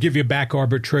 We'll give you back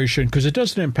arbitration because it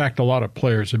doesn't impact a lot of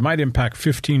players. It might impact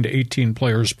 15 to 18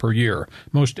 players per year.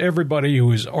 Most everybody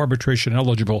who is arbitration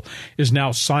eligible is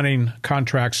now signing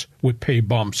contracts with pay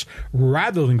bumps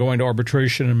rather than going to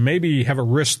arbitration and maybe have a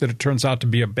risk that it turns out to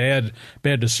be a bad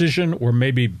decision or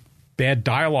maybe bad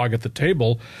dialogue at the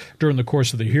table during the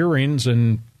course of the hearings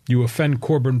and you offend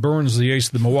Corbin Burns, the ace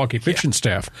of the Milwaukee pitching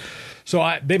staff.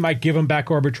 So they might give him back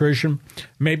arbitration.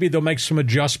 Maybe they'll make some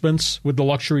adjustments with the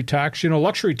luxury tax. You know,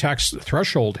 luxury tax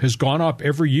threshold has gone up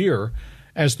every year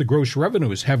as the gross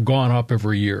revenues have gone up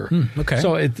every year. Okay.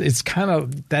 So it's kind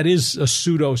of, that is a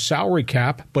pseudo salary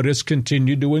cap, but it's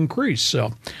continued to increase.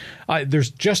 So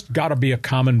there's just got to be a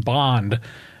common bond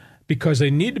because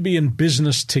they need to be in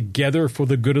business together for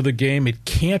the good of the game. It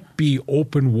can't be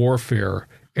open warfare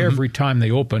every time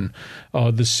they open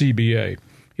the CBA.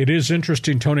 It is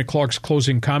interesting, Tony Clark's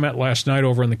closing comment last night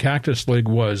over in the Cactus League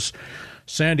was,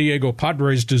 San Diego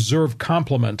Padres deserve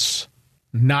compliments,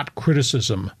 not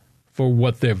criticism for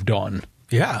what they've done.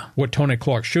 Yeah. What Tony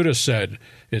Clark should have said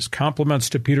is compliments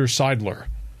to Peter Seidler.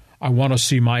 I want to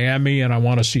see Miami, and I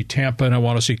want to see Tampa, and I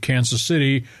want to see Kansas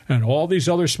City, and all these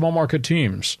other small market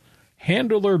teams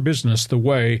handle their business the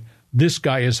way this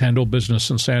guy has handled business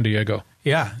in San Diego.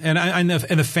 Yeah, and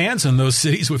the fans in those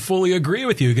cities would fully agree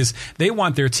with you because they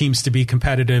want their teams to be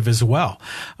competitive as well.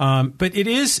 But it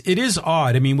is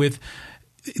odd. I mean, with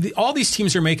all these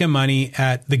teams are making money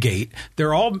at the gate.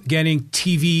 They're all getting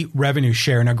TV revenue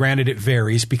share. Now, granted, it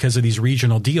varies because of these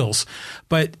regional deals,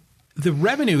 but the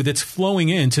revenue that's flowing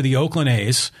into the Oakland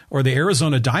A's or the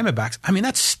Arizona Diamondbacks, I mean,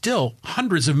 that's still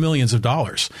hundreds of millions of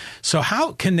dollars. So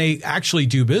how can they actually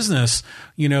do business,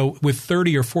 you know, with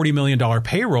 $30 or $40 million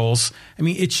payrolls? I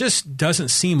mean, it just doesn't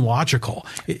seem logical.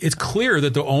 It's clear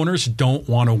that the owners don't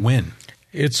want to win.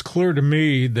 It's clear to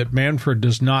me that Manfred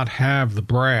does not have the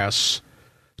brass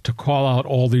to call out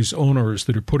all these owners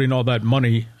that are putting all that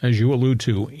money, as you allude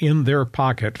to, in their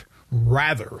pocket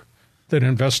rather than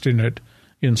investing it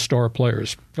in star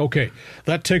players. Okay,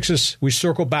 that takes us, we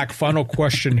circle back, final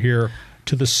question here,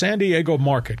 to the San Diego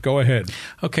market. Go ahead.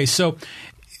 Okay, so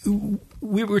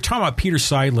we were talking about Peter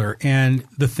Seidler and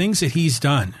the things that he's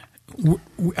done.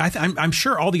 I'm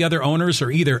sure all the other owners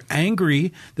are either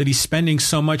angry that he's spending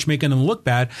so much, making them look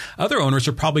bad. Other owners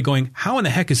are probably going, how in the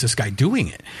heck is this guy doing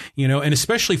it? And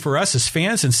especially for us as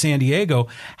fans in San Diego,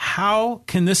 how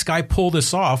can this guy pull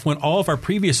this off when all of our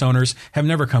previous owners have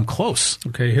never come close?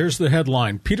 Okay, here's the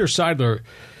headline. Peter Seidler,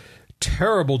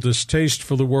 terrible distaste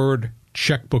for the word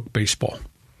checkbook baseball.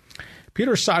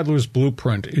 Peter Seidler's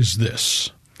blueprint is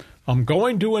this. I'm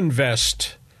going to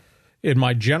invest in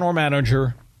my general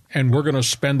manager, and we're going to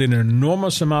spend an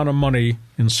enormous amount of money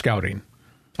in scouting.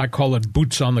 I call it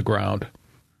boots on the ground.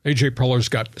 A.J. Preller's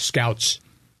got scouts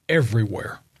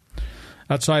everywhere.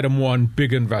 That's item one,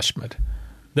 big investment.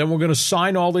 Then we're going to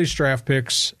sign all these draft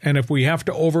picks, and if we have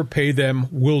to overpay them,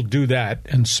 we'll do that.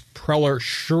 And Preller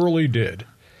surely did.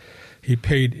 He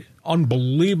paid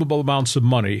unbelievable amounts of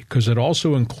money because it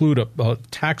also included a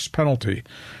tax penalty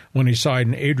when he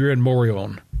signed Adrian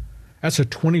Morion. That's a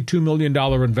 $22 million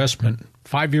investment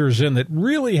 5 years in that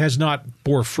really has not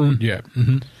bore fruit yet.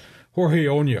 Mm-hmm. Jorge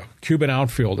Oña, Cuban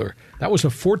outfielder, that was a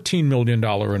 $14 million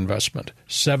investment.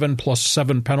 7 plus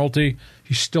 7 penalty.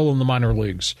 He's still in the minor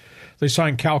leagues. They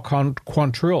signed Cal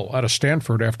Quantrill out of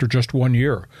Stanford after just 1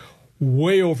 year.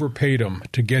 Way overpaid him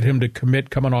to get him to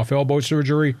commit coming off elbow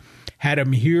surgery. Had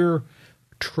him here,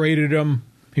 traded him.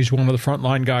 He's one of the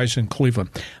frontline guys in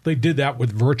Cleveland. They did that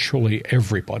with virtually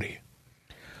everybody.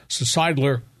 So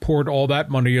Seidler poured all that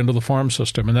money into the farm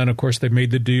system. And then, of course, they made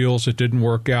the deals. It didn't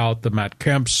work out. The Matt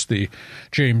Kemps, the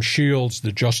James Shields,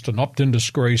 the Justin Upton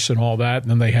disgrace and all that. And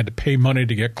then they had to pay money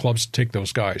to get clubs to take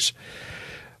those guys.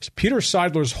 So Peter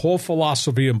Seidler's whole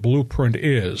philosophy and blueprint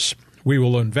is we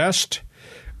will invest,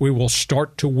 we will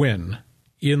start to win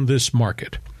in this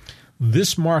market.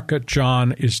 This market,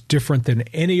 John, is different than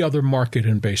any other market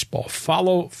in baseball.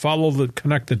 Connect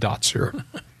the dots here.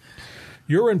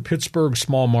 You're in Pittsburgh,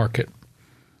 small market.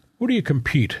 Who do you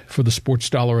compete for the sports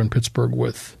dollar in Pittsburgh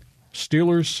with?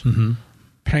 Steelers,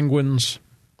 Penguins,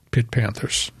 Pitt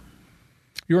Panthers.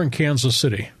 You're in Kansas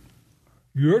City.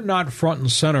 You're not front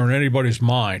and center in anybody's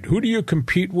mind. Who do you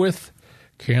compete with?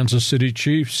 Kansas City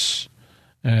Chiefs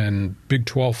and Big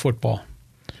 12 football.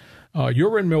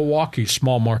 You're in Milwaukee,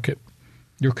 small market.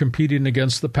 You're competing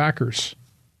against the Packers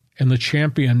and the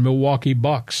champion Milwaukee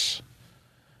Bucks.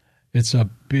 It's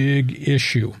a big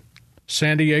issue.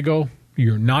 San Diego,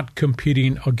 you're not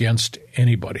competing against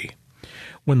anybody.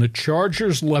 When the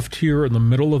Chargers left here in the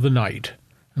middle of the night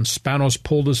and Spanos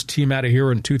pulled his team out of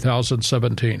here in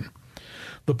 2017,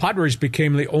 the Padres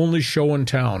became the only show in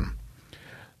town.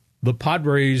 The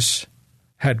Padres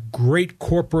had great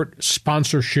corporate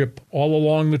sponsorship all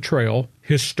along the trail,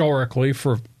 historically,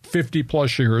 for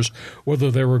 50-plus years,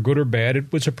 whether they were good or bad.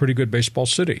 It was a pretty good baseball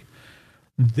city.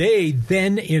 They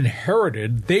then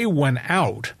they went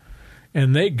out,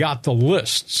 and they got the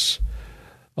lists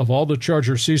of all the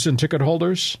Charger season ticket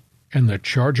holders and the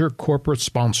Charger corporate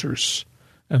sponsors.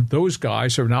 And those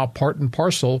guys are now part and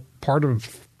parcel, part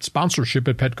of sponsorship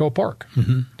at Petco Park.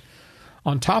 Mm-hmm.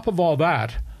 On top of all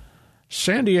that,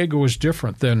 San Diego is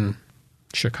different than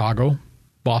Chicago,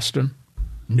 Boston,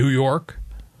 New York,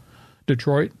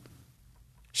 Detroit.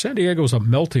 San Diego is a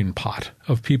melting pot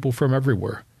of people from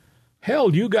everywhere.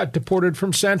 Hell, you got deported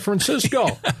from San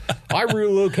Francisco. I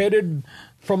relocated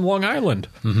from Long Island.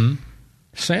 Mm-hmm.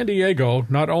 San Diego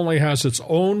not only has its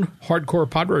own hardcore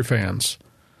Padre fans,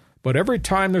 but every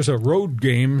time there's a road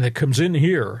game that comes in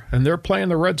here and they're playing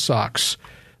the Red Sox,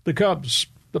 the Cubs,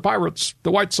 the Pirates,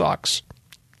 the White Sox,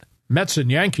 Mets and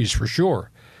Yankees for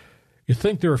sure. You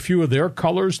think there are a few of their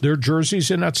colors, their jerseys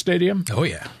in that stadium? Oh,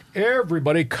 yeah.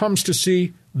 Everybody comes to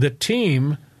see the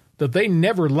team that they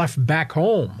never left back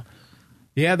home.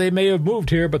 Yeah, they may have moved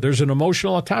here, but there's an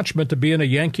emotional attachment to being a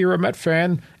Yankee or a Met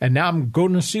fan, and now I'm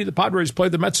going to see the Padres play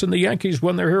the Mets and the Yankees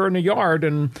when they're here in the yard,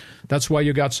 and that's why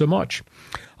you got so much.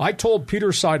 I told Peter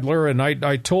Seidler, and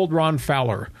I told Ron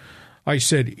Fowler, I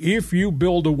said, if you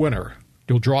build a winner,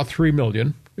 you'll draw $3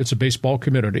 million. It's a baseball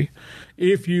community.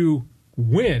 If you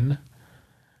win,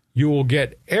 you will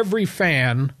get every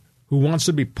fan who wants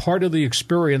to be part of the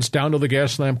experience down to the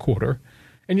Gaslamp Quarter,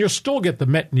 and you'll still get the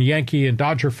Met and the Yankee and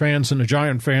Dodger fans and the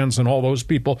Giant fans and all those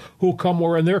people who come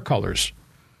wearing their colors.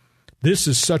 This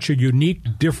is such a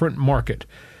unique, different market.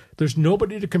 There's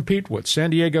nobody to compete with. San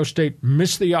Diego State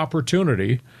missed the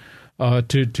opportunity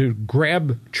to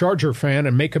grab Charger fan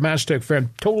and make him Aztec fan.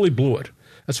 Totally blew it.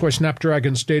 That's why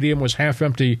Snapdragon Stadium was half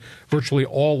empty virtually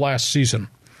all last season.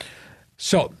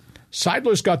 So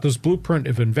Seidler's got this blueprint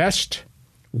of invest,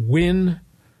 win,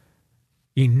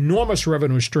 enormous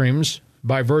revenue streams,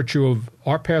 by virtue of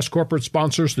our past corporate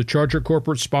sponsors, the Charger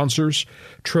corporate sponsors.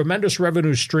 Tremendous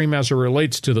revenue stream as it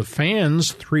relates to the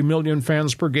fans, 3 million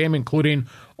fans per game, including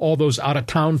all those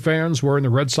out-of-town fans wearing the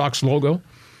Red Sox logo.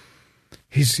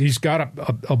 He's got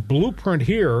a blueprint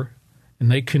here, and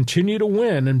they continue to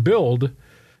win and build.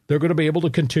 They're going to be able to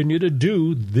continue to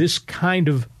do this kind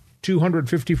of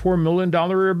 $254 million a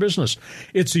year business.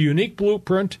 It's a unique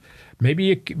blueprint. Maybe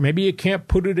you can't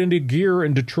put it into gear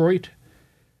in Detroit,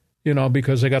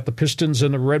 because they got the Pistons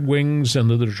and the Red Wings and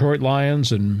the Detroit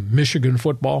Lions and Michigan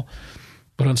football.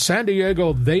 But in San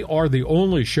Diego, they are the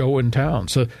only show in town.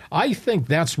 So I think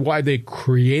that's why they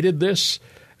created this.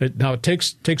 Now, it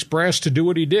takes brass to do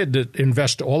what he did, to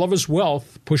invest all of his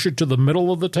wealth, push it to the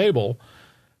middle of the table.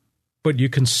 But you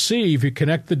can see, if you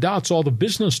connect the dots, all the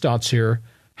business dots here,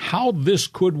 how this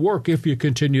could work if you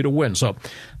continue to win. So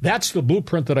that's the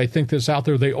blueprint that I think that's out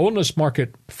there. They own this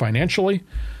market financially.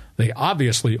 They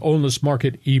obviously own this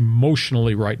market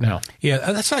emotionally right now.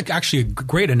 Yeah, that's actually a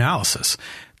great analysis,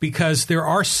 because there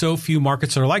are so few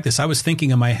markets that are like this. I was thinking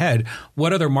in my head,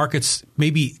 what other markets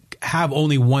maybe have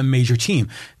only one major team?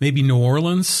 Maybe New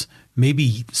Orleans,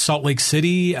 maybe Salt Lake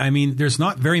City. I mean, there's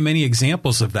not very many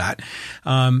examples of that.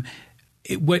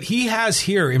 What he has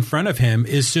here in front of him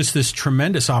is just this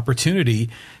tremendous opportunity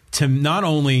to not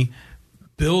only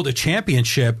build a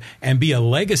championship and be a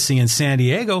legacy in San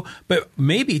Diego, but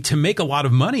maybe to make a lot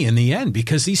of money in the end,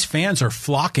 because these fans are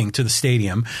flocking to the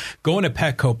stadium. Going to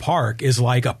Petco Park is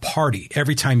like a party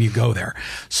every time you go there.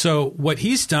 So what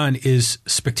he's done is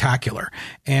spectacular.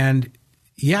 And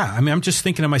yeah, I mean, I'm just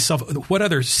thinking to myself, what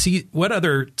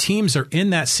other teams are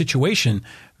in that situation?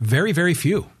 Very, very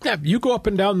few. Yeah, you go up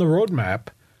and down the road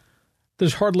map,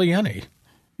 there's hardly any.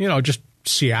 Just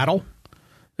Seattle.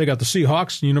 They got the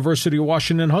Seahawks, University of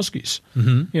Washington Huskies.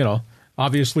 Mm-hmm.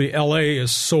 Obviously L.A.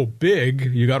 is so big,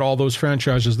 you got all those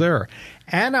franchises there.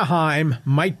 Anaheim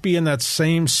might be in that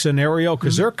same scenario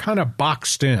because they're kind of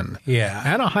boxed in. Yeah.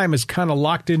 Anaheim is kind of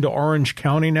locked into Orange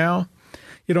County now.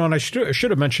 And I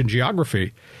should have mentioned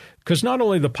geography, because not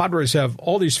only the Padres have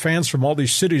all these fans from all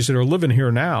these cities that are living here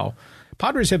now,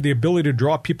 Padres have the ability to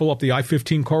draw people up the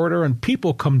I-15 corridor, and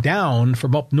people come down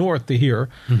from up north to here.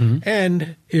 Mm-hmm.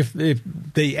 And if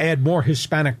they add more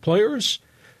Hispanic players,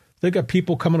 they got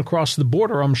people coming across the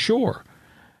border, I'm sure,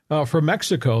 from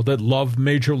Mexico that love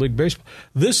Major League Baseball.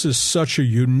 This is such a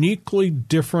uniquely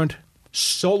different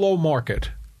solo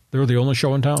market. They're the only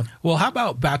show in town. Well, how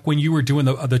about back when you were doing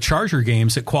the Charger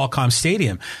games at Qualcomm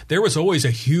Stadium? There was always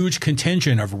a huge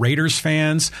contingent of Raiders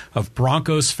fans, of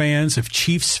Broncos fans, of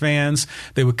Chiefs fans.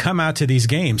 They would come out to these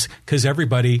games because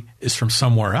everybody is from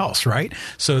somewhere else, right?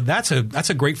 So that's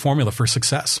a great formula for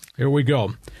success. Here we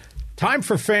go. Time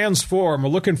for Fans Forum. We're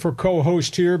looking for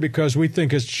co-host here because we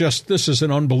think this is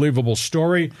an unbelievable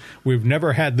story. We've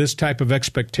never had this type of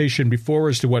expectation before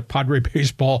as to what Padre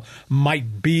baseball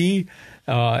might be.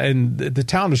 And the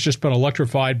town has just been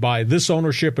electrified by this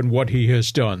ownership and what he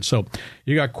has done. So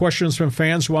you got questions from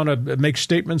fans who want to make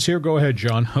statements here? Go ahead,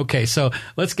 John. Okay, so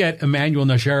let's get Emmanuel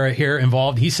Najera here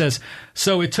involved. He says,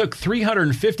 so it took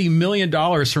 $350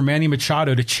 million for Manny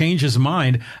Machado to change his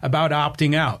mind about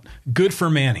opting out. Good for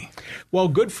Manny. Well,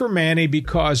 good for Manny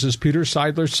because, as Peter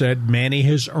Seidler said, Manny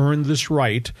has earned this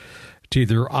right to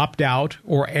either opt out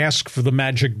or ask for the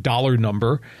magic dollar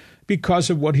number because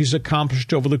of what he's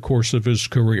accomplished over the course of his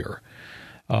career.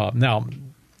 Now,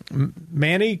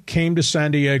 Manny came to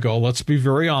San Diego, let's be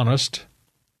very honest,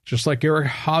 just like Eric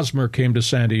Hosmer came to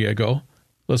San Diego.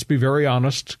 Let's be very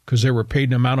honest, because they were paid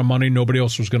an amount of money nobody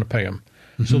else was going to pay him.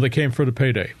 Mm-hmm. So they came for the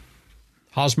payday.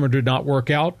 Hosmer did not work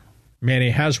out.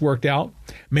 Manny has worked out.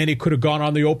 Manny could have gone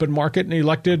on the open market and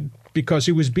elected because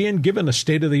he was being given a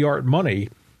state-of-the-art money,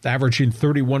 averaging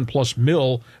 31-plus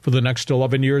mil for the next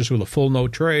 11 years with a full no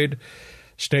trade.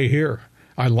 Stay here.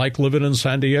 I like living in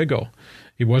San Diego.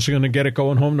 He wasn't going to get it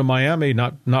going home to Miami,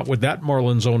 not with that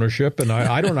Marlins ownership. And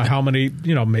I don't know how many,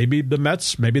 maybe the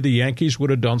Mets, maybe the Yankees would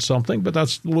have done something, but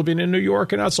that's living in New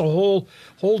York, and that's a whole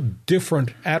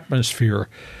different atmosphere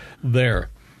there.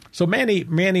 So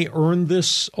Manny earned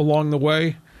this along the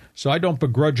way. So I don't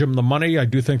begrudge him the money. I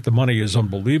do think the money is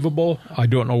unbelievable. I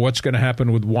don't know what's going to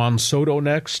happen with Juan Soto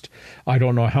next. I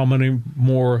don't know how many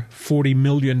more $40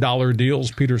 million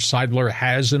deals Peter Seidler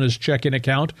has in his checking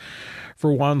account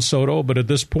for Juan Soto. But at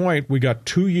this point, we got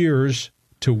 2 years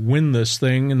to win this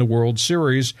thing in the World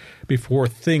Series before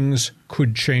things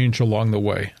could change along the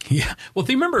way. Yeah. Well,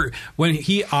 do you remember when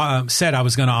he said I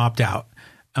was going to opt out?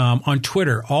 On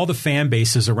Twitter, all the fan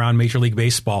bases around Major League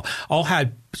Baseball all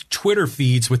had Twitter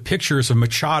feeds with pictures of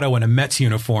Machado in a Mets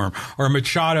uniform or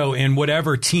Machado in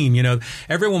whatever team.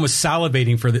 Everyone was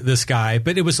salivating for this guy,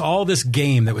 but it was all this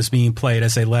game that was being played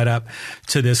as they led up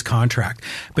to this contract.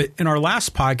 But in our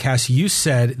last podcast, you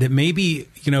said that maybe,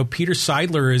 Peter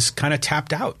Seidler is kind of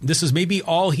tapped out. This is maybe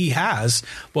all he has.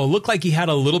 Well, it looked like he had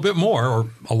a little bit more or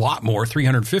a lot more,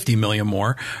 $350 million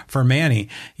more for Manny.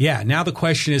 Yeah. Now the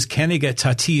question is, can they get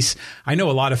Tatis? I know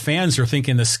a lot of fans are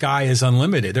thinking the sky is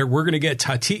unlimited. We're going to get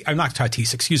Tatis. I'm not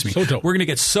Tatis, excuse me. Soto. We're going to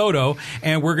get Soto,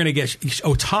 and we're going to get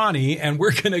Ohtani, and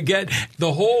we're going to get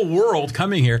the whole world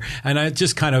coming here. And I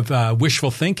just kind of wishful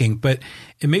thinking, but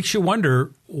it makes you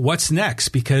wonder what's next,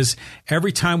 because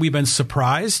every time we've been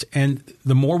surprised, and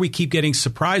the more we keep getting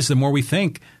surprised, the more we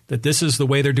think that this is the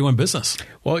way they're doing business.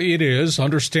 Well, it is.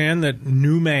 Understand that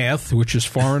new math, which is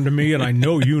foreign to me, and I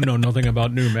know you know nothing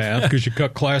about new math because you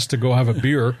cut class to go have a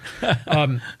beer.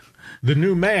 The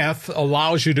new math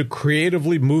allows you to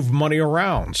creatively move money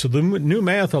around. So the new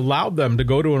math allowed them to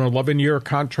go to an 11-year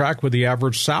contract with the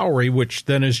average salary, which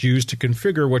then is used to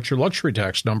configure what your luxury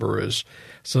tax number is.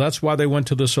 So that's why they went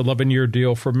to this 11-year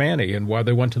deal for Manny and why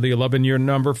they went to the 11-year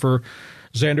number for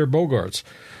Xander Bogaerts.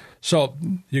 So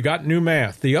you got new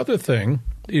math. The other thing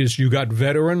is you got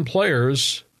veteran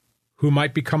players who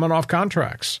might be coming off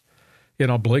contracts.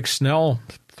 Blake Snell,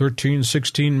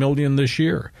 $13-16 million this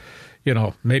year.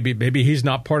 Maybe he's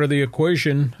not part of the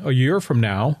equation a year from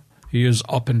now. He is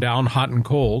up and down, hot and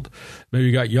cold. Maybe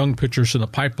you got young pitchers in the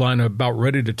pipeline about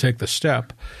ready to take the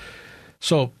step.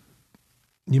 So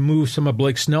you move some of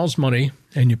Blake Snell's money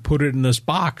and you put it in this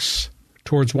box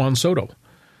towards Juan Soto.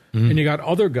 Mm-hmm. And you got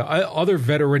other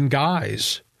veteran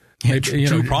guys. Yeah,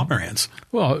 Drew Pomeranz.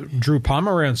 Well, Drew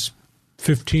Pomeranz,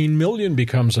 $15 million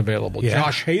becomes available. Yeah.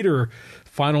 Josh Hader,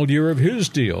 final year of his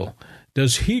deal.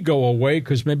 Does he go away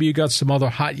because maybe you got some other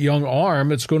hot young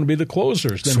arm? It's going to be the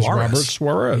closers. Then Robert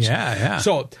Suarez. Yeah.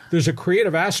 So there's a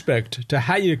creative aspect to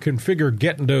how you configure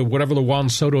getting to whatever the Juan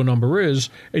Soto number is,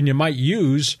 and you might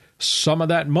use some of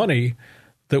that money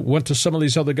that went to some of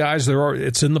these other guys.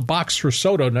 It's in the box for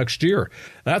Soto next year.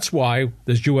 That's why,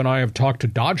 as you and I have talked to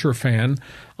Dodger fan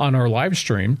on our live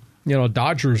stream,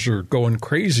 Dodgers are going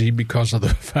crazy because of the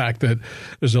fact that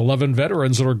there's 11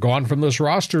 veterans that are gone from this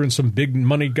roster and some big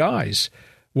money guys.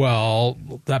 Well,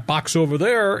 that box over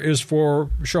there is for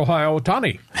Shohei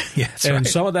Ohtani. Yeah, that's and right.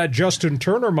 Some of that Justin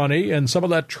Turner money and some of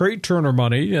that Trey Turner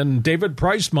money and David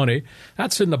Price money,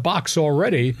 that's in the box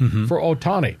already for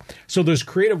Ohtani. So there's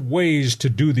creative ways to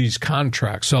do these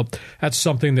contracts. So that's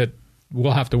something that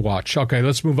we'll have to watch. Okay,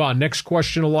 let's move on. Next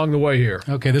question along the way here.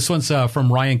 Okay, this one's from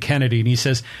Ryan Kennedy, and he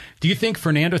says, do you think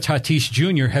Fernando Tatis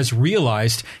Jr. has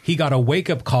realized he got a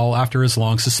wake-up call after his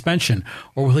long suspension,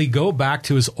 or will he go back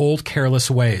to his old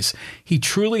careless ways? He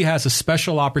truly has a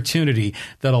special opportunity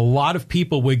that a lot of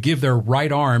people would give their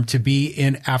right arm to be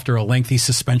in after a lengthy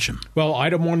suspension. Well,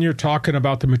 item one, you're talking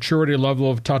about the maturity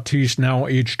level of Tatis, now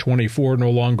age 24,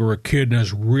 no longer a kid, and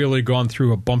has really gone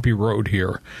through a bumpy road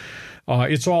here.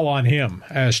 It's all on him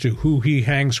as to who he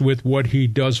hangs with, what he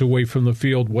does away from the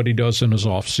field, what he does in his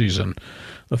offseason.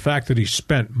 The fact that he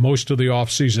spent most of the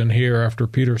offseason here after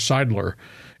Peter Seidler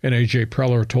and A.J.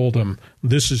 Preller told him,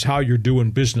 this is how you're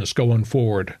doing business going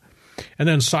forward. And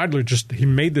then Seidler he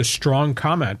made this strong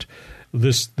comment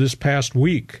this past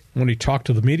week when he talked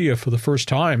to the media for the first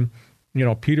time.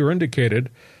 Peter indicated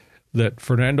that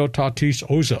Fernando Tatis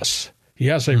owes us. He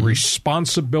has a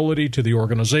responsibility to the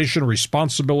organization,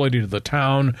 responsibility to the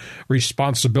town,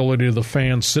 responsibility to the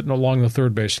fans sitting along the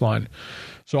third base line.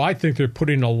 So I think they're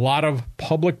putting a lot of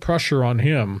public pressure on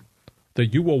him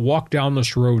that you will walk down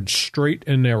this road straight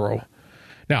and narrow.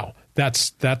 Now, that's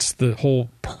the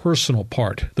whole personal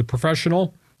part. The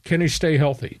professional, can he stay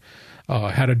healthy?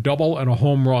 Had a double and a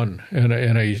home run in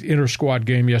a inter-squad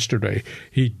game yesterday.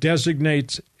 He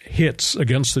designates hits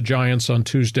against the Giants on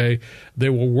Tuesday. They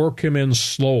will work him in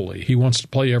slowly. He wants to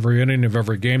play every inning of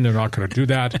every game. They're not going to do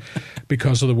that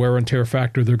because of the wear and tear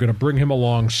factor. They're going to bring him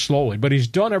along slowly. But he's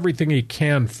done everything he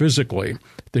can physically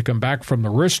to come back from the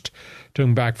wrist, to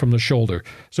come back from the shoulder.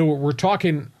 So we're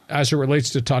talking, as it relates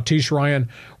to Tatis, Ryan,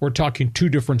 we're talking two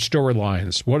different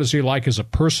storylines. What is he like as a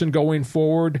person going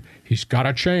forward? He's got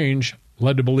to change.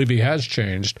 Led to believe he has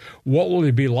changed. What will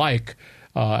he be like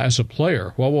as a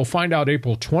player? Well, we'll find out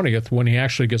April 20th when he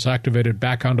actually gets activated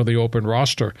back onto the open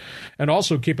roster. And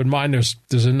also keep in mind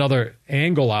there's another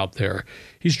angle out there.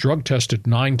 He's drug tested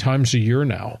 9 times a year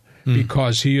now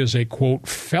because he is a, quote,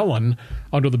 felon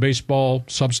under the baseball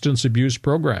substance abuse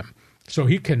program. So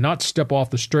he cannot step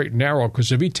off the straight and narrow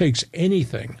because if he takes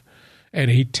anything and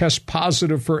he tests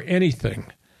positive for anything,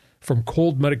 from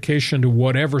cold medication to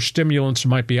whatever stimulants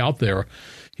might be out there,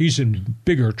 he's in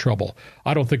bigger trouble.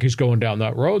 I don't think he's going down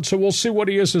that road. So we'll see what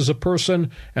he is as a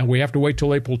person, and we have to wait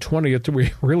till April 20th till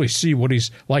we really see what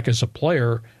he's like as a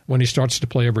player when he starts to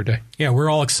play every day. Yeah, we're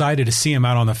all excited to see him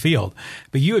out on the field.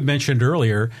 But you had mentioned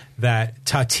earlier that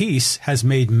Tatis has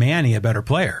made Manny a better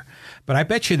player. But I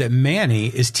bet you that Manny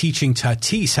is teaching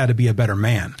Tatis how to be a better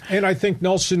man. And I think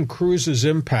Nelson Cruz's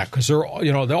impact, because they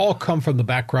all come from the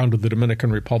background of the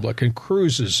Dominican Republic, and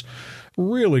Cruz is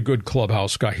really good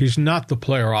clubhouse guy. He's not the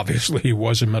player, obviously, he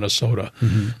was in Minnesota.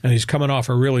 And he's coming off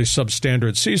a really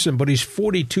substandard season, but he's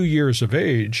 42 years of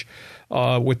age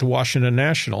with the Washington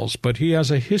Nationals. But he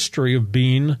has a history of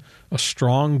being a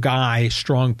strong guy,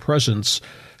 strong presence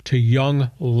to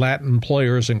young Latin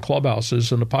players in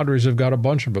clubhouses, and the Padres have got a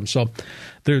bunch of them. So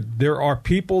there are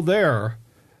people there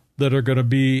that are going to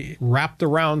be wrapped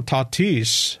around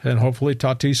Tatis, and hopefully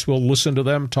Tatis will listen to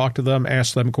them, talk to them,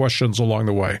 ask them questions along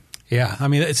the way. Yeah, I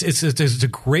mean, it's a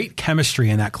great chemistry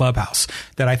in that clubhouse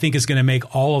that I think is going to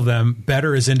make all of them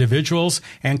better as individuals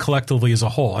and collectively as a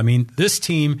whole. I mean, this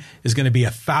team is going to be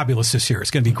fabulous this year.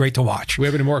 It's going to be great to watch. We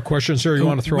have any more questions here you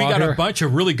want to throw out here? We got a bunch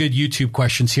of really good YouTube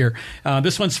questions here.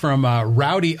 This one's from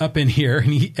Rowdy up in here,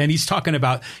 and he's talking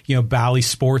about, Bally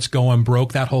Sports going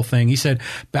broke, that whole thing. He said,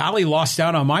 Bally lost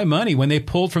out on my money when they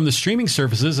pulled from the streaming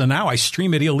services, and now I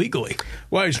stream it illegally.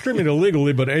 Well, you stream it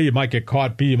illegally, but A, you might get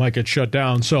caught, B, you might get shut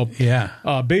down. So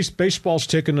yeah, baseball's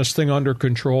taking this thing under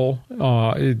control.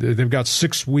 They've got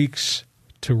 6 weeks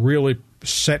to really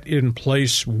set in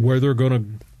place where they're going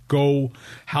to go,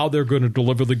 how they're going to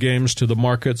deliver the games to the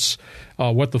markets,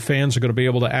 what the fans are going to be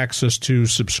able to access to,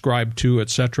 subscribe to,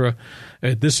 etc.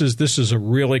 This is a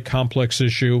really complex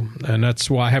issue, and that's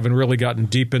why I haven't really gotten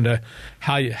deep into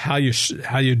how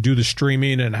you do the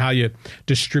streaming and how you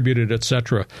distribute it,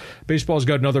 etc. Baseball's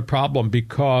got another problem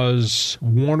because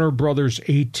Warner Brothers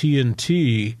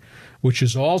AT&T, which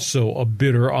is also a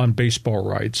bidder on baseball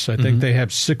rights. I think they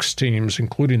have 6 teams,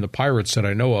 including the Pirates that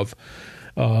I know of.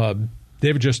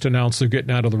 They've just announced they're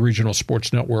getting out of the regional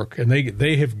sports network, and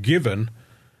they have given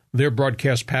their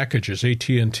broadcast packages,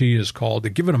 AT&T is called,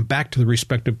 they've given them back to the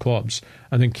respective clubs.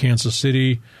 I think Kansas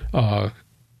City,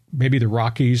 maybe the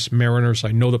Rockies, Mariners,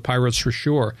 I know the Pirates for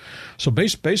sure. So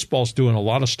baseball's doing a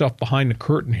lot of stuff behind the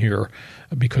curtain here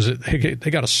because they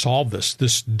got to solve this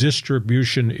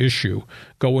distribution issue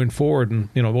going forward. And,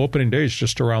 opening day is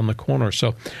just around the corner.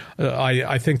 So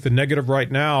I think the negative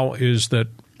right now is that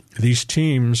these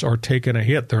teams are taking a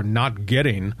hit. They're not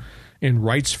getting in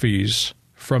rights fees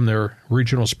from their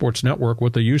regional sports network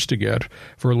what they used to get.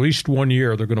 For at least 1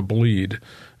 year, they're going to bleed.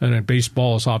 And then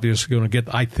baseball is obviously going to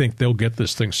I think they'll get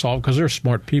this thing solved because they're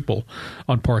smart people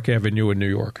on Park Avenue in New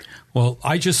York. Well,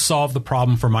 I just solved the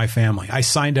problem for my family. I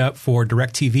signed up for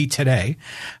DirecTV today,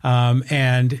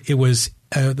 and it was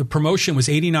the promotion was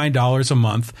 $89 a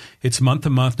month. It's month to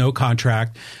month, no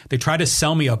contract. They tried to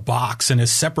sell me a box and a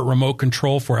separate remote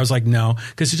control for it. I was like, no,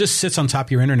 because it just sits on top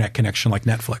of your internet connection like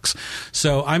Netflix.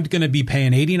 So I'm going to be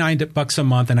paying $89 a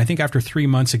month, and I think after 3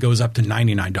 months it goes up to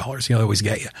 $99. They always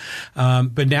get you.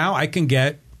 But now I can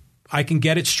get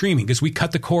it streaming because we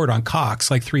cut the cord on Cox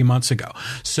like 3 months ago.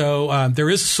 So there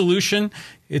is a solution.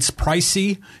 It's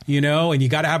pricey, and you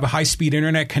got to have a high-speed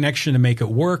internet connection to make it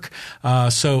work.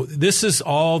 So this is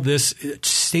all this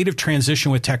state of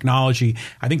transition with technology.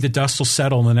 I think the dust will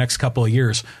settle in the next couple of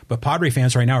years. But Padre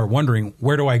fans right now are wondering,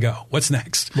 where do I go? What's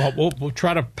next? Well, we'll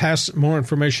try to pass more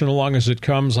information along as it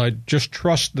comes. I just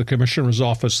trust the commissioner's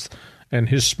office and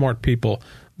his smart people.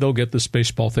 They'll get this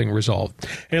baseball thing resolved.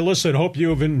 Hey, listen, hope you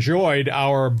have enjoyed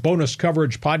our bonus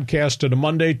coverage podcast on a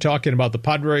Monday talking about the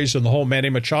Padres and the whole Manny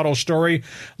Machado story.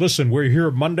 Listen, we're here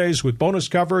Mondays with bonus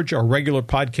coverage. Our regular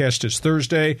podcast is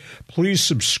Thursday. Please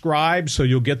subscribe so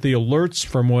you'll get the alerts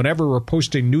from whenever we're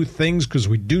posting new things because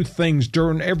we do things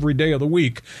during every day of the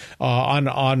week on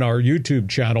our YouTube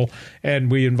channel.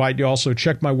 And we invite you also to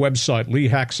check my website,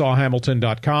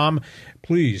 LeeHacksawHamilton.com.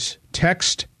 Please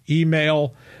text,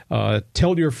 email,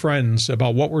 tell your friends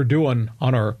about what we're doing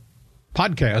on our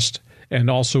podcast and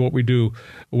also what we do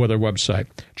with our website.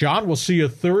 John, we'll see you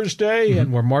Thursday,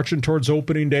 and we're marching towards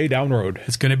opening day down the road.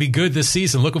 It's going to be good this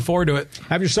season. Looking forward to it.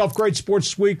 Have yourself a great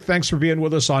sports week. Thanks for being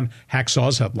with us on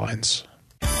Hacksaw's Headlines.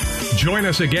 Join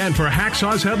us again for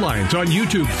Hacksaw's Headlines on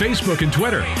YouTube, Facebook, and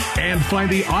Twitter. And find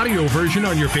the audio version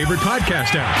on your favorite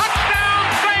podcast app.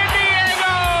 Touchdown, San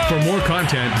Diego! For more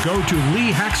content, go to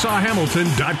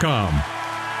LeeHacksawHamilton.com.